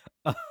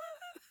that.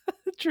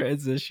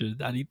 Transition.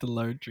 I need to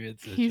learn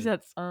transition. He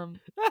said,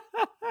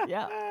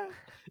 yeah.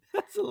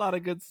 That's a lot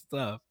of good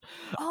stuff.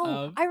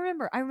 Oh, I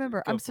remember.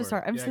 I'm so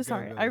sorry. I'm so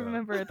sorry. I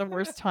remember at the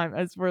worst time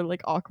as we're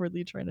like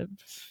awkwardly trying to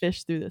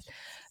fish through this.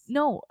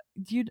 No,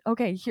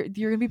 okay, here,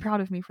 you're gonna be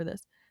proud of me for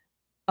this.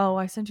 Oh,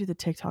 I sent you the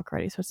TikTok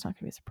already, so it's not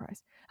gonna be a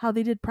surprise. How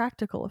they did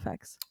practical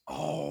effects.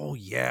 Oh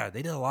yeah,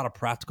 they did a lot of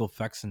practical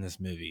effects in this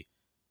movie.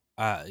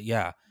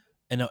 Yeah,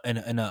 in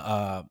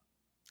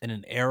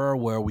an era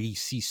where we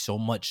see so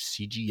much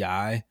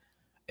CGI,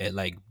 it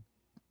like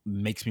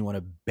makes me want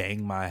to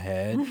bang my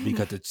head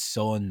because it's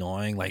so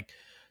annoying. Like,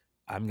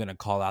 I'm gonna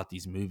call out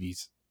these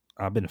movies.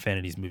 I've been a fan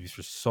of these movies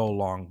for so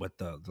long, but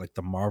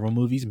the Marvel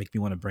movies make me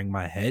want to bring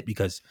my head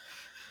because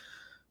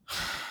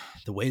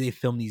the way they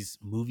film these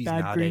movies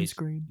nowadays, green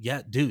screen.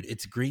 Yeah, dude,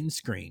 it's green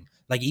screen.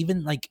 Like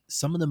even like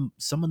some of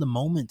the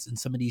moments in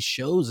some of these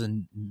shows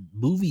and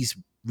movies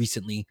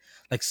recently,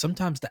 like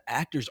sometimes the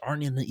actors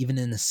aren't even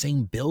in the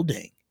same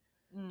building.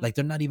 Like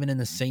they're not even in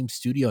the same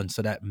studio, and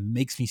so that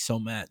makes me so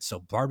mad. So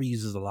Barbie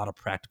uses a lot of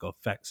practical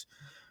effects,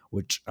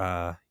 which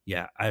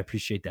yeah, I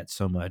appreciate that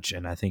so much,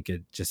 and I think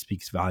it just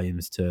speaks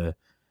volumes to,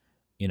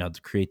 you know, the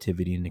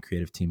creativity and the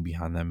creative team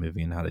behind that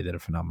movie and how they did a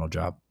phenomenal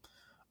job.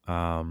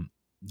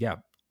 Yeah,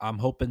 I'm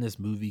hoping this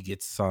movie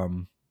gets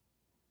some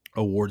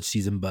award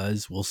season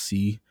buzz. We'll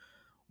see.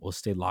 We'll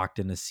stay locked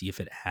in to see if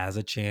it has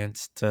a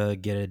chance to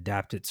get an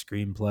adapted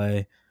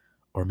screenplay,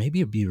 or maybe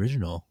it'll be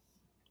original.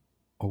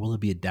 Or will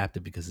it be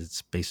adapted because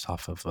it's based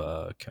off of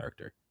a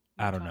character?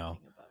 I don't know.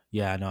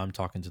 Yeah, I know I'm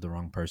talking to the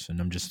wrong person.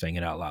 I'm just saying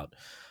it out loud.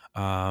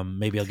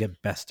 Maybe I'll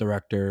get Best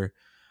Director.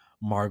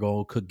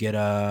 Margot could get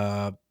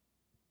a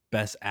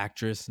Best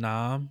Actress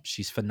nom.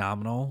 She's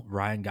phenomenal.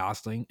 Ryan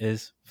Gosling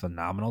is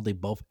phenomenal. They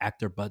both act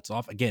their butts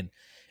off. Again,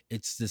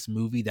 it's this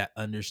movie that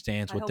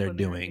understands what they're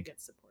doing.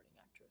 Gets supporting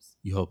actress.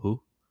 You hope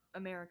who?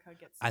 America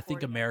gets. I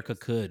think America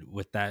actress. Could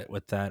with that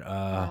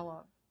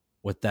Monologue.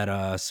 with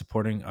that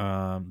supporting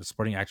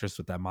actress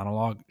with that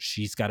monologue.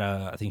 She's got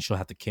I think she'll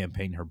have to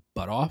campaign her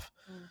butt off.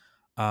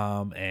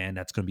 And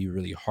that's going to be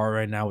really hard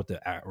right now with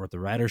the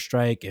writer's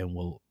strike, and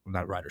the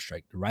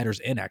writers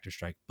and actors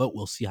strike, but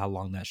we'll see how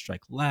long that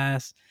strike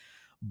lasts.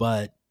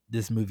 But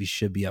this movie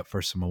should be up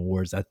for some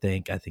awards. I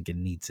think it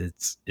needs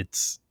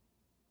it's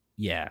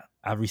yeah,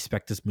 I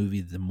respect this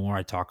movie. The more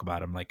I talk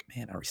about it, I'm like,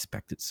 man, I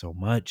respect it so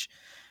much.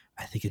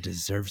 I think it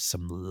deserves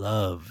some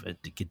love. I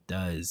think it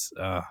does.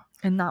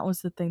 And that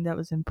was the thing that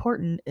was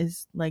important,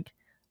 is like,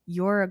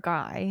 you're a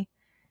guy,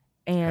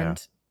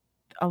 and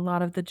a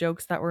lot of the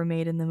jokes that were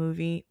made in the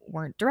movie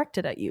weren't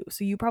directed at you,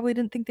 so you probably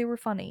didn't think they were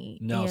funny.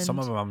 No, and some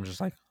of them I'm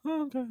just like,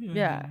 oh, okay,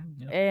 yeah.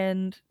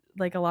 And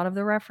like a lot of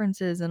the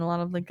references and a lot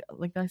of like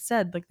I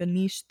said, like the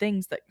niche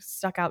things that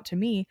stuck out to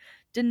me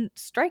didn't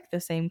strike the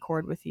same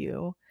chord with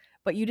you,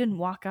 but you didn't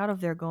walk out of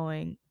there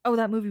going, oh,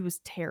 that movie was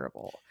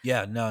terrible.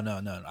 Yeah, no.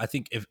 I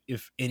think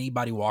if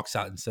anybody walks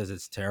out and says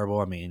it's terrible,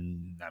 I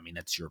mean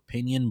that's your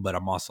opinion, but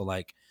I'm also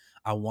like,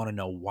 I want to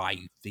know why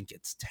you think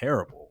it's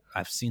terrible.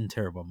 I've seen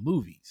terrible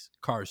movies.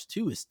 Cars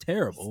 2 is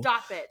terrible.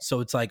 Stop it. So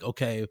it's like,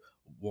 okay,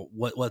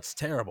 what's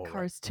terrible?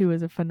 Cars 2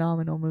 is a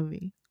phenomenal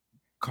movie.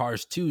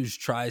 Cars 2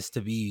 tries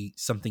to be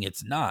something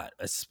it's not,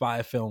 a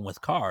spy film with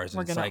cars.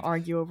 We're going to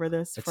argue over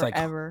this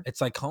forever.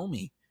 It's like,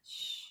 homie,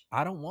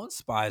 I don't want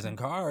spies and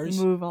cars.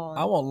 Move on.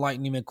 I want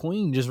Lightning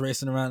McQueen just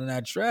racing around in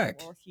that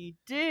track. Well, he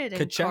did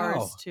in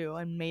Cars 2,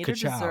 and Mater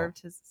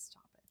deserved his...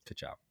 Stop it.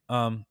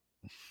 Ka-chow.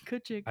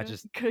 I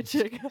just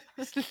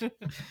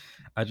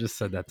I just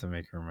said that to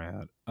make her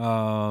mad.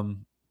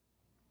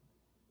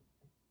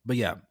 But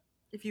yeah.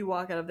 If you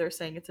walk out of there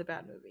saying it's a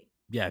bad movie.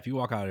 Yeah, if you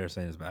walk out of there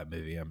saying it's a bad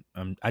movie,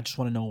 I just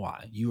want to know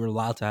why. You were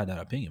allowed to have that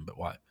opinion, but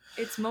why?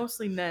 It's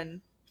mostly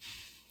men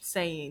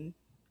saying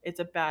it's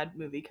a bad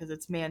movie because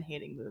it's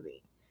man-hating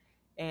movie.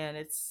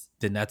 And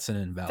then that's an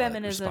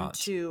invalid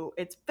response.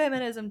 It's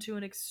feminism to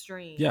an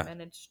extreme. Yeah.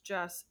 And it's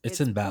just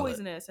it's invalid.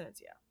 Poisonous and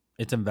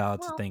it's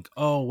invalid to think,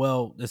 oh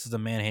well, this is a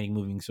man-hating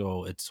movie,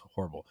 so it's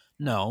horrible.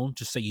 No,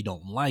 just say you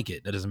don't like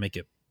it. That doesn't make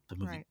it the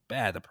movie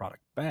bad, the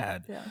product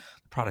bad. Yeah.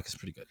 The product is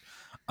pretty good.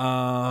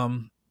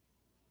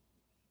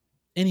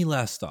 Any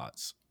last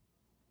thoughts?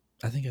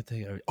 I think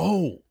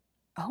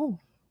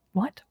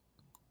what?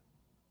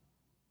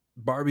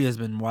 Barbie has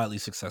been widely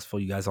successful.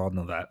 You guys all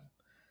know that.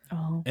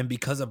 Oh. And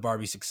because of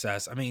Barbie's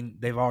success, I mean,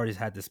 they've already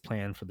had this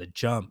plan for the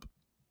jump.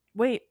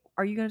 Wait,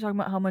 are you going to talk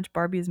about how much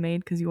Barbie is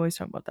made? Because you always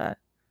talk about that.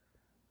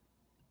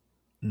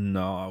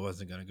 No, I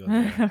wasn't going to go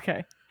there.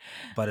 Okay.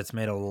 But it's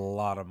made a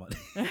lot of money.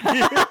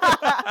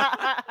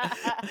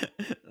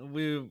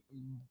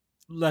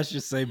 Let's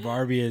just say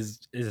Barbie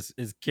is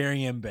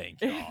carrying bank,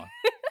 y'all.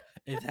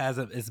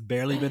 It's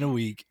barely been a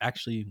week.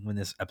 Actually, when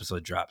this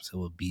episode drops, it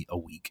will be a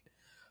week.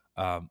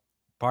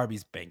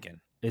 Barbie's banking.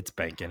 It's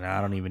banking.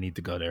 I don't even need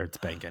to go there. It's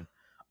banking.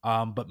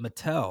 But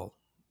Mattel,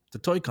 the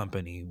toy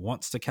company,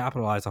 wants to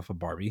capitalize off of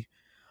Barbie.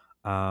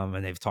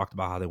 And they've talked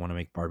about how they want to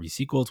make Barbie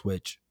sequels,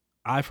 which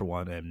I, for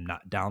one, am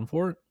not down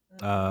for.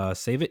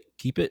 Save it,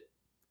 keep it,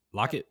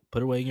 lock it,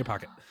 put it away in your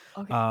pocket.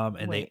 Okay.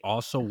 And they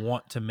also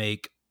want to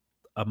make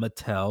a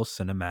Mattel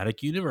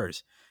cinematic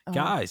universe.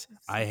 Guys,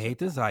 I hate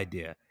this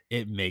idea.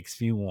 It makes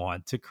me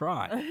want to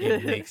cry.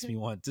 It makes me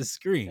want to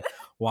scream.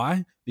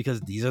 Why? Because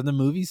these are the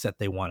movies that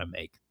they want to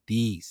make.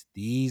 These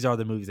are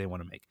the movies they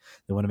want to make.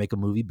 They want to make a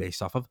movie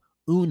based off of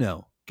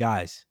Uno.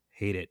 Guys,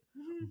 hate it.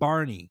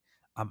 Barney.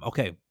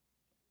 Okay.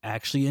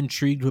 Actually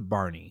intrigued with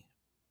Barney.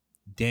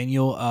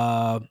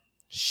 Daniel,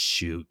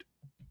 shoot.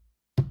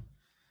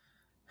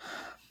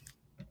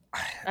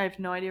 I have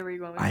no idea where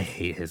you're going with I this.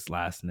 hate his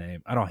last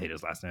name. I don't hate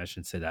his last name. I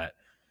shouldn't say that.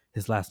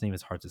 His last name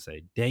is hard to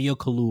say. Daniel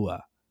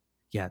Kaluuya.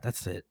 Yeah,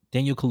 that's it.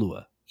 Daniel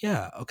Kaluuya.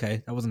 Yeah,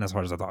 okay. That wasn't as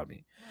hard as I thought it'd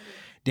be.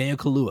 Daniel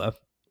Kaluuya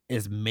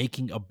is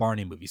making a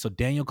Barney movie. So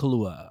Daniel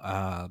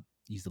Kaluuya,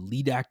 he's the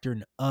lead actor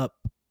in Up.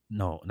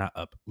 No, not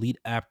Up. Lead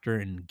actor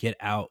in Get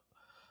Out.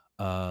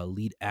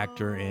 Lead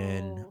actor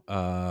in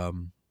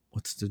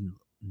what's the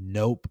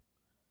Nope.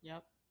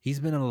 Yep. He's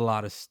been in a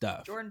lot of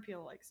stuff. Jordan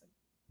Peele likes him.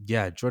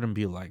 Yeah, Jordan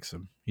Peele likes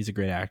him. He's a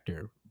great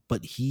actor.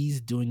 But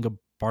he's doing a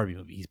Barbie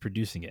movie. He's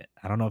producing it.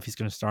 I don't know if he's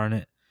going to star in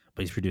it,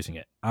 but he's producing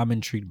it. I'm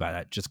intrigued by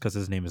that just because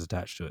his name is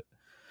attached to it.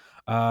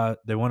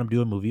 They want to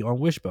do a movie on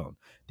Wishbone.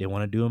 They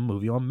want to do a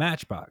movie on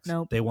Matchbox.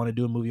 Nope. They want to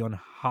do a movie on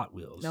Hot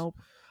Wheels. Nope.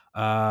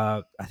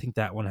 I think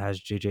that one has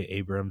J.J.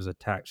 Abrams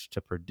attached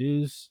to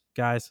produce.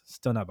 Guys,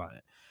 still not buying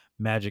it.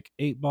 Magic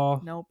 8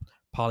 Ball. Nope.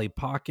 Polly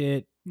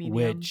Pocket, Medium.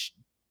 which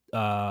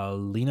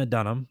Lena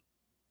Dunham,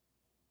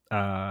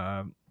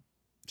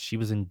 she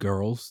was in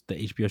Girls, the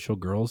HBO show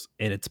Girls,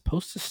 and it's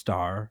supposed to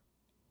star.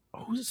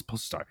 Who's it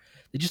supposed to star?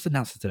 They just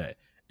announced it today.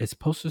 It's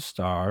supposed to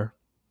star.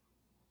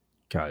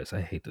 Guys,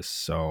 I hate this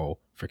so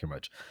freaking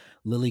much.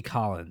 Lily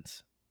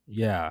Collins.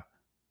 Yeah.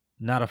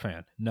 Not a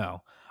fan.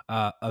 No.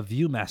 A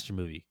Viewmaster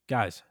movie.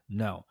 Guys,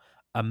 no.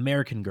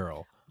 American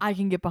Girl. I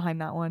can get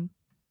behind that one.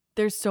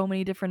 There's so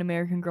many different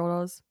American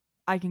Girls.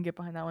 I can get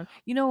behind that one.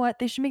 You know what?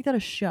 They should make that a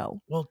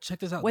show. Well, check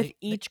this out. With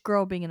each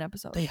girl being an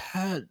episode. They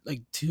had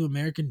like 2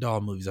 American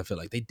Doll movies, I feel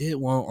like. They did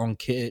one on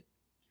Kit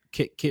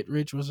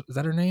Ridge. Is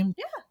that her name?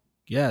 Yeah.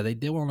 Yeah, they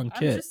did one on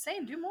Kit. I'm just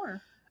saying, do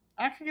more.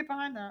 I can get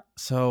behind that.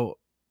 So,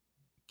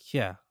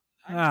 yeah.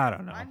 I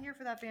don't know. I'm here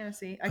for that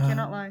fantasy. I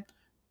cannot lie.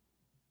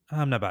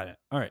 I'm not buying it.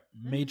 All right.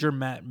 Major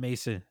Matt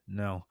Mason.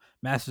 No.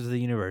 Masters of the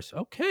Universe.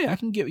 Okay, I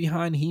can get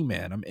behind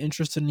He-Man. I'm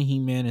interested in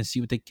He-Man and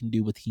see what they can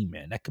do with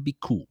He-Man. That could be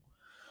cool.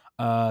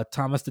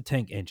 Thomas the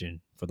Tank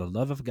Engine. For the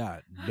love of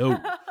God. No.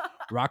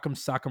 Rock'em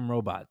Sock'em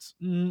Robots.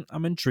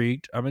 I'm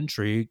intrigued.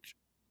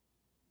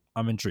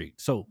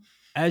 So,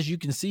 as you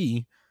can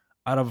see,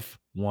 out of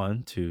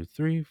 1, 2,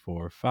 3,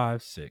 4,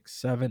 5,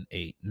 6, 7,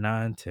 8,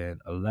 9, 10,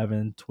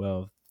 11,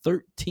 12,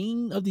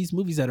 13 of these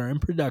movies that are in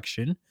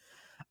production,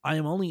 I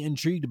am only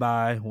intrigued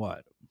by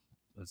what?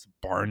 That's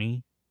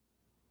Barney,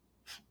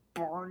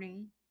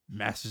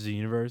 Masters of the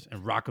Universe,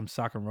 and Rock'em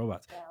Sock'em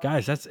Robots.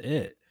 Guys, that's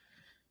it.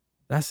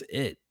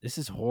 This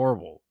is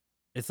horrible.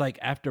 It's like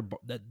after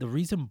the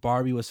reason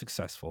Barbie was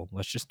successful,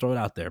 let's just throw it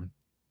out there.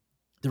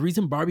 The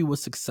reason Barbie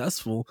was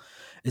successful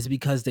is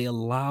because they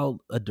allowed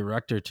a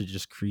director to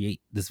just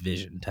create this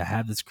vision, to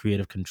have this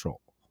creative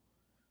control.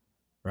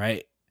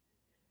 Right?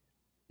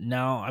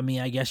 Now, I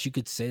mean, I guess you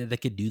could say that they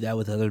could do that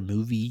with other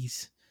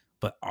movies,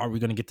 but are we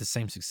going to get the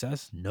same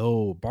success?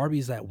 No.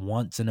 Barbie's that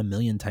once in a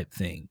million type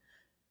thing.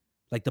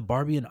 Like the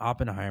Barbie and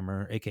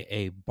Oppenheimer,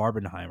 aka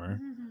Barbenheimer,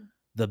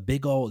 this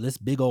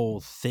big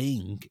old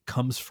thing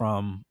comes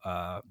from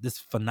this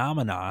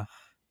phenomena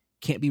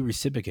can't be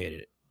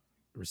reciprocated.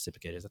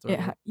 reciprocated. Is that the right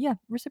word? Yeah,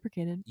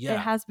 reciprocated. Yeah. It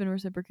has been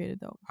reciprocated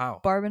though.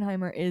 How?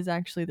 Barbenheimer is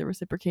actually the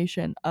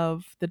reciprocation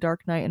of The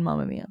Dark Knight and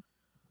Mamma Mia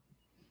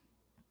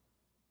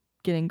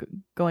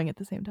going at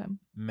the same time.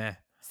 Meh.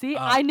 See,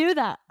 I knew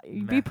that.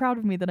 Meh. Be proud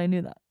of me that I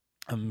knew that.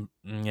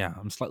 Yeah,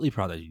 I'm slightly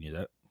proud that you knew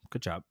that.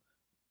 Good job.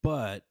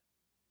 But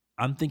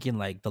I'm thinking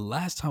like the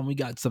last time we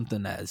got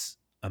something as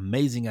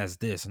amazing as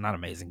this, not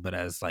amazing, but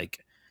as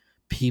like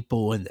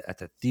people at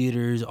the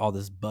theaters, all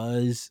this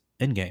buzz,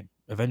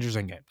 Avengers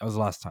Endgame. That was the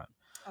last time.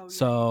 Oh, yeah,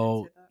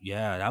 so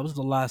yeah, that was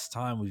the last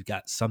time we've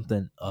got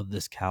something of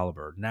this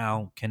caliber.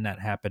 Now, can that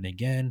happen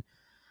again?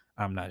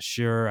 I'm not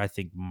sure. I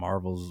think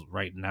Marvel's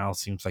right now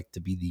seems like to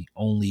be the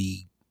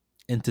only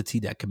entity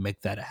that can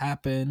make that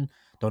happen.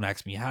 Don't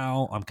ask me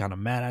how. I'm kind of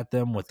mad at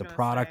them with the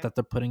product that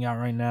they're putting out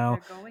right now.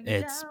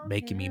 It's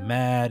making me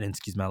mad, and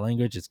excuse my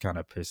language, it's kind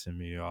of pissing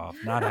me off.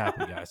 Not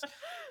happy, guys.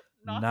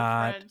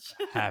 not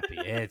happy.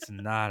 It's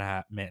not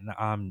happy,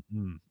 man.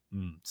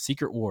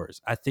 Secret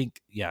Wars. I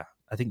think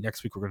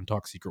next week we're going to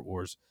talk Secret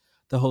Wars,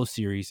 the whole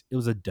series. It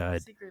was a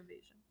dud. Secret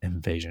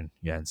Invasion.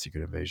 Yeah, and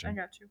Secret Invasion. I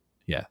got you.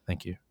 Yeah,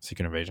 thank you.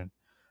 Secret Invasion.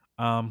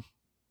 But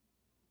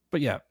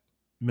yeah,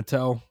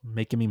 Mattel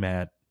making me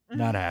mad.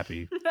 Not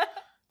happy.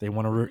 They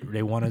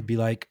want to be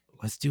like,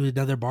 let's do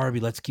another Barbie.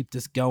 Let's keep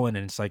this going.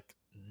 And it's like,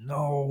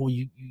 no,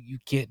 you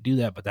can't do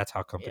that. But that's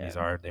how companies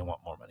are. They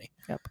want more money.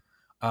 Yep.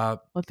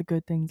 Let the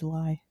good things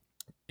lie.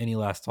 Any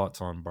last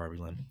thoughts on Barbie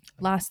Lynn?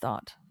 Last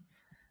thought.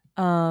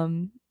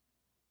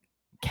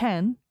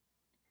 Ken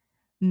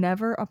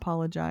never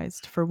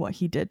apologized for what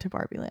he did to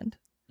Barbie Land.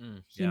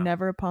 He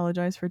never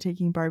apologized for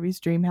taking Barbie's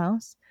dream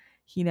house.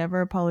 He never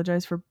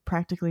apologized for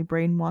practically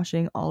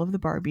brainwashing all of the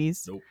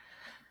Barbies. Nope.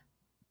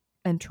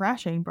 And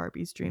trashing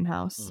Barbie's dream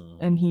house.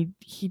 And he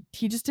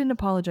just didn't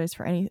apologize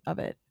for any of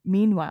it.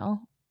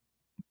 Meanwhile,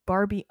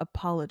 Barbie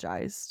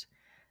apologized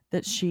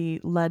that she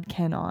led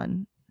Ken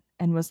on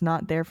and was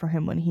not there for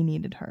him when he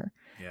needed her.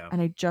 Yeah.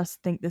 And I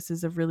just think this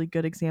is a really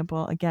good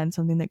example. Again,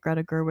 something that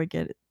Greta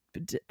Gerwig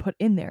put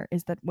in there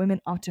is that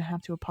women ought to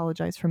have to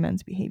apologize for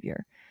men's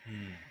behavior.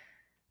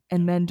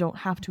 And men don't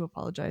have to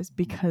apologize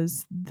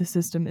because the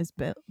system is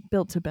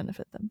built to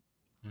benefit them.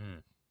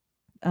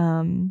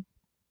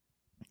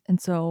 And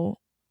so,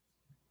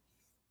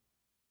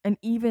 and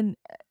even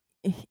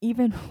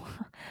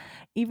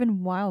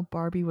while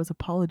Barbie was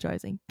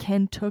apologizing,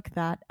 Ken took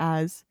that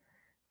as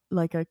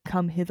like a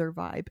come hither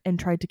vibe and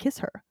tried to kiss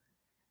her.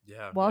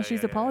 While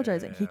she's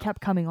apologizing, he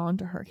kept coming on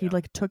to her. He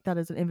like took that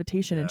as an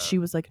invitation, and she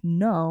was like,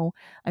 "No,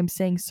 I'm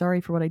saying sorry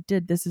for what I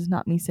did. This is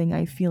not me saying I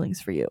have feelings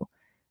for you."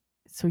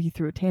 So he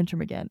threw a tantrum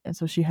again, and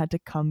so she had to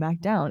come back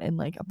down and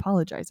like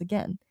apologize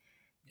again,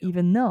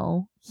 even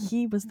though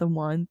he was the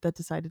one that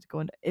decided to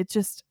go into it.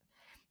 Just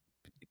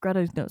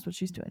Greta knows what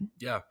she's doing.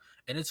 Yeah,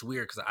 and it's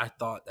weird because I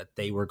thought that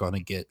they were gonna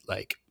get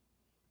like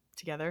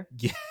together.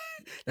 Yeah,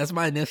 that's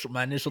my initial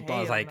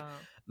thought.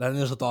 My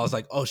initial thought was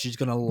like, oh, she's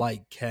gonna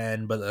like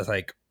Ken, but it's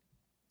like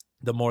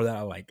the more that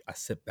I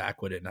sit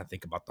back with it and I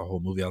think about the whole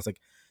movie, I was like,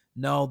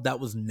 no, that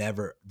was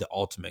never the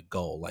ultimate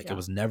goal. Like it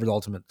was never the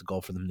ultimate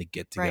goal for them to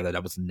get together. Right.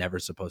 That was never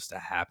supposed to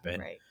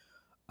happen. Right.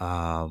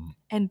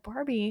 And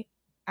Barbie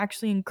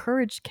actually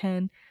encouraged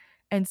Ken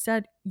and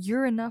said,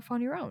 "You're enough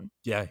on your own.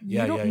 Yeah.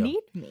 You don't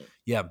need me."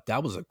 Yeah,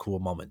 that was a cool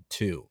moment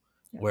too.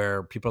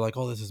 Where people are like,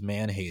 "Oh, this is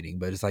man hating,"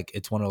 but it's like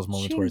it's one of those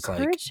moments where it's like,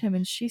 she encouraged him,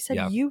 and she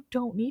said, "You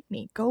don't need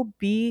me. Go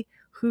be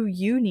who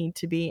you need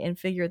to be, and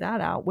figure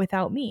that out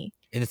without me."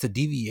 And it's a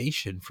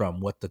deviation from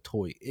what the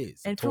toy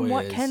is, and from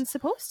what Ken's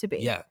supposed to be.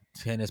 Yeah,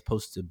 Ken is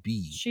supposed to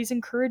be. She's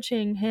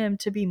encouraging him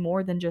to be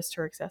more than just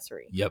her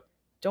accessory. Yep.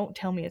 Don't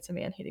tell me it's a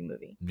man hating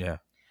movie. Yeah.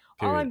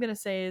 All I'm gonna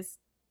say is,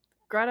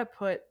 Greta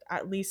put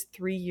at least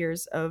 3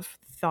 years of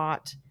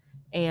thought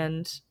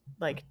and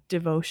like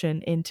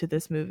devotion into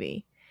this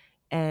movie.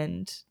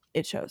 And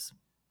it shows.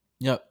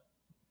 Yep.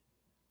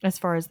 As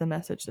far as the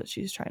message that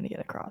she's trying to get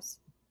across.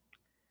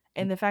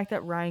 And the fact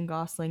that Ryan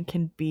Gosling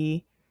can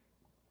be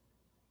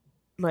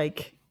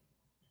like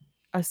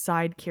a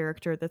side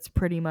character that's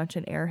pretty much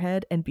an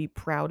airhead and be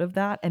proud of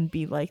that and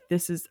be like,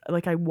 this is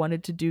like, I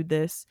wanted to do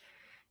this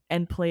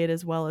and play it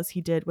as well as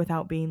he did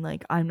without being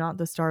like, I'm not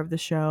the star of the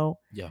show.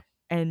 Yeah.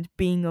 And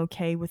being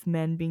okay with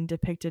men being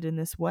depicted in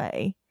this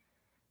way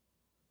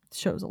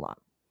shows a lot.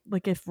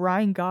 Like if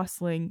Ryan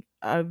Gosling,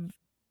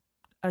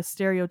 a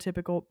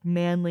stereotypical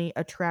manly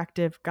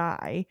attractive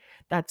guy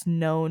that's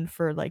known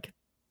for like,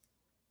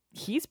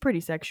 he's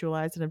pretty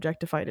sexualized and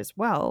objectified as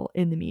well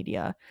in the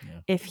media.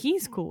 If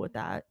he's cool with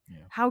that,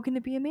 how can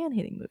it be a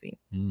man-hating movie?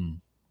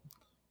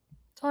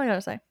 That's all I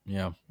gotta say.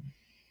 Yeah.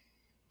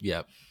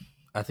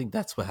 I think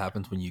that's what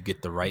happens when you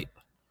get the right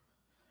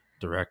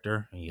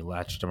director and you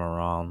latch them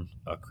around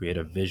a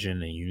creative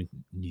vision and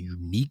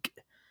unique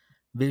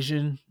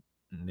vision,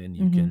 and then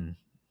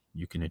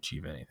you can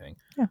achieve anything.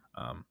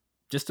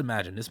 Just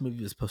imagine this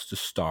movie is supposed to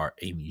star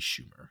Amy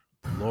Schumer.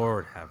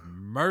 Lord have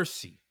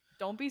mercy.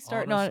 Don't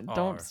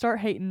start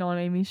hating on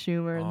Amy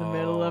Schumer in the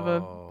middle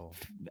of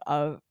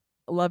a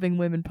loving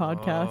women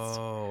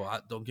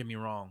podcast. Don't get me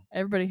wrong.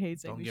 Everybody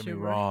hates Amy Schumer. Don't get me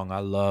wrong. I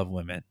love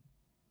women.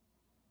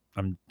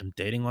 I'm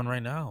dating one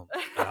right now.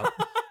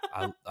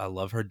 I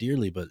love her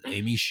dearly, but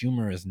Amy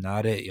Schumer is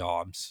not it,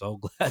 y'all. I'm so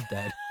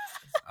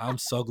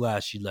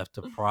glad she left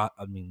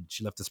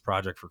she left this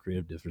project for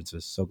creative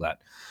differences. So glad.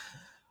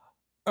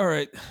 All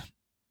right.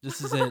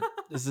 This is it.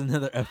 This is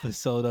another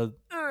episode of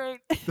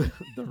the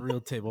Real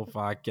Table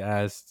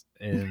Podcast.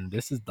 And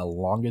this is the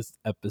longest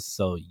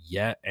episode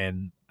yet.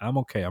 And I'm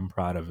okay. I'm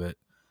proud of it.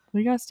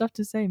 We got stuff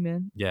to say,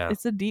 man. Yeah.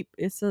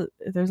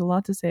 There's a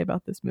lot to say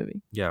about this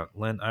movie. Yeah.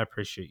 Lynn, I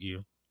appreciate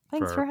you.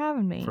 Thanks for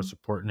having me. For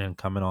supporting and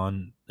coming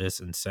on this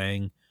and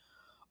saying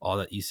all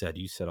that you said.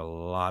 You said a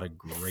lot of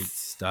great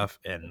stuff.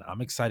 And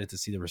I'm excited to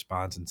see the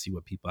response and see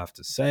what people have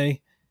to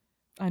say.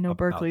 I know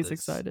Berkeley's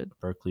excited.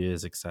 Berkeley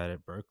is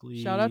excited.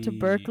 Berkeley. Shout out to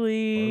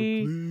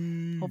Berkeley.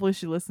 Hopefully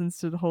she listens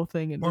to the whole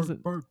thing and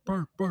doesn't. All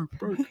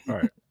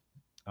right.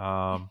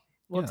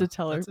 We'll have to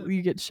tell her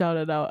you get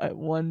shouted out at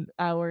 1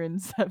 hour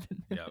and 7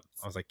 minutes. Yeah.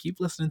 I was like, keep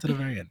listening to the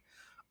very end.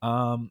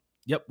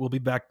 Yep. We'll be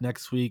back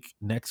next week.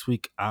 Next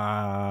week.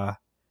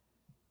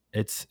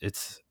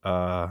 It's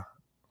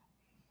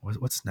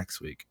what's next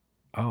week?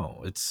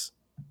 Oh, it's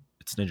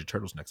Ninja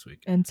Turtles next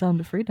week. And Sound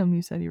of Freedom,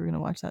 you said you were going to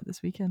watch that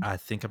this weekend. I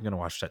think I'm going to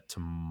watch that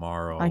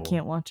tomorrow. I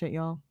can't watch it,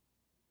 y'all.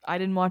 I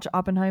didn't watch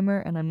Oppenheimer,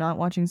 and I'm not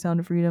watching Sound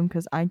of Freedom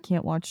because I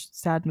can't watch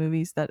sad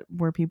movies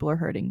where people are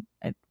hurting.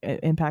 It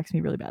impacts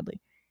me really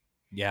badly.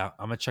 Yeah,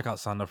 I'm going to check out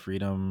Sound of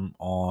Freedom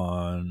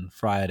on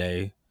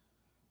Friday.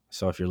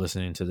 So if you're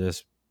listening to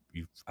this,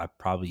 I've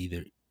probably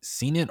either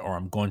seen it or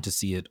I'm going to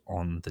see it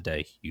on the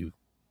day you're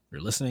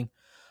listening.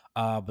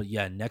 But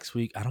yeah, next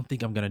week, I don't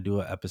think I'm going to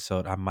do an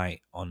episode. I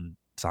might on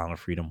Sound of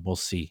Freedom. We'll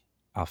see.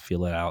 I'll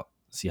feel it out.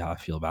 See how I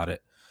feel about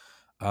it.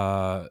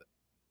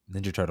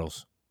 Ninja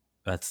Turtles.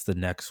 That's the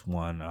next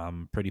one.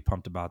 I'm pretty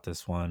pumped about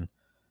this one.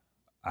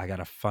 I got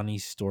a funny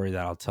story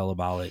that I'll tell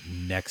about it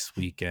next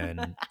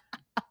weekend.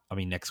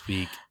 Next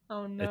week.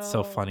 Oh no. It's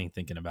so funny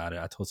thinking about it.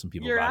 I told some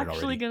people about it already. You're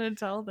actually going to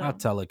tell them. I'll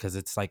tell it because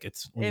it's like,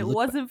 it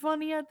wasn't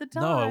funny at the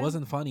time. No, it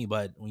wasn't funny.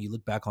 But when you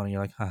look back on it,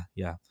 you're like, huh,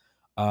 yeah.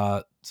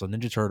 So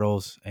Ninja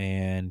Turtles.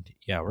 And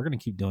yeah, we're going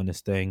to keep doing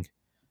this thing.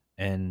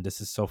 And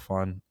this is so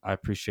fun. I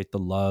appreciate the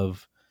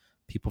love.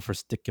 People for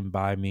sticking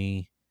by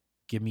me.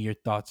 Give me your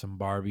thoughts on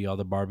Barbie. All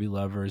the Barbie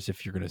lovers.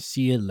 If you're going to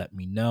see it, let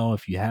me know.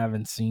 If you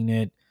haven't seen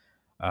it,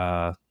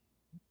 I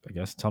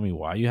guess tell me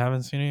why you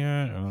haven't seen it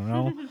yet. I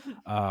don't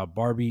know.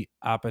 Barbie,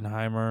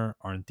 Oppenheimer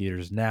are in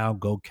theaters now.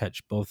 Go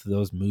catch both of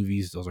those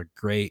movies. Those are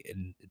great.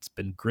 And it's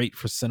been great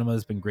for cinema.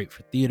 It's been great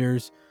for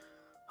theaters.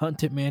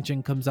 Haunted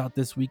Mansion comes out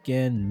this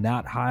weekend.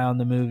 Not high on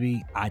the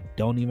movie. I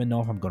don't even know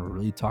if I'm going to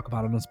really talk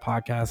about it on this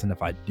podcast. And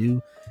if I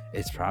do,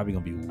 it's probably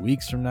going to be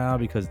weeks from now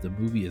because the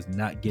movie is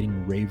not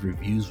getting rave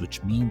reviews,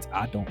 which means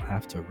I don't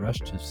have to rush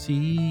to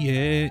see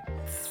it,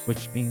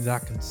 which means I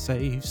can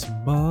save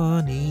some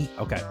money.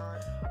 Okay.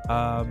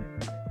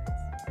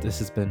 This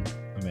has been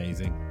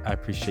amazing. I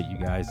appreciate you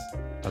guys.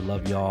 I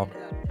love y'all.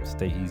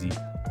 Stay easy.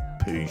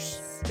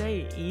 Peace.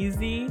 Stay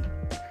easy.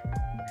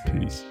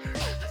 Peace.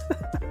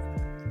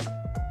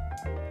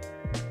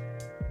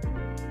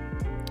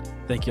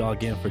 Thank you all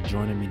again for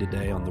joining me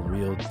today on The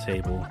Real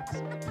Table.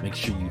 Make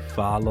sure you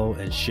follow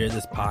and share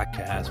this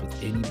podcast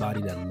with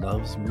anybody that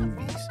loves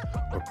movies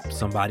or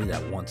somebody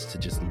that wants to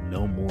just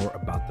know more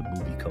about the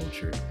movie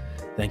culture.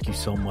 Thank you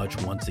so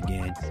much once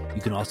again.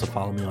 You can also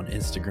follow me on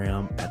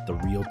Instagram at The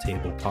Real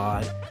Table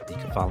Pod. You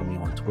can follow me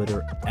on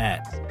Twitter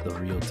at The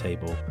Real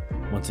Table.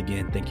 Once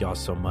again, thank y'all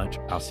so much.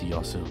 I'll see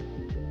y'all soon.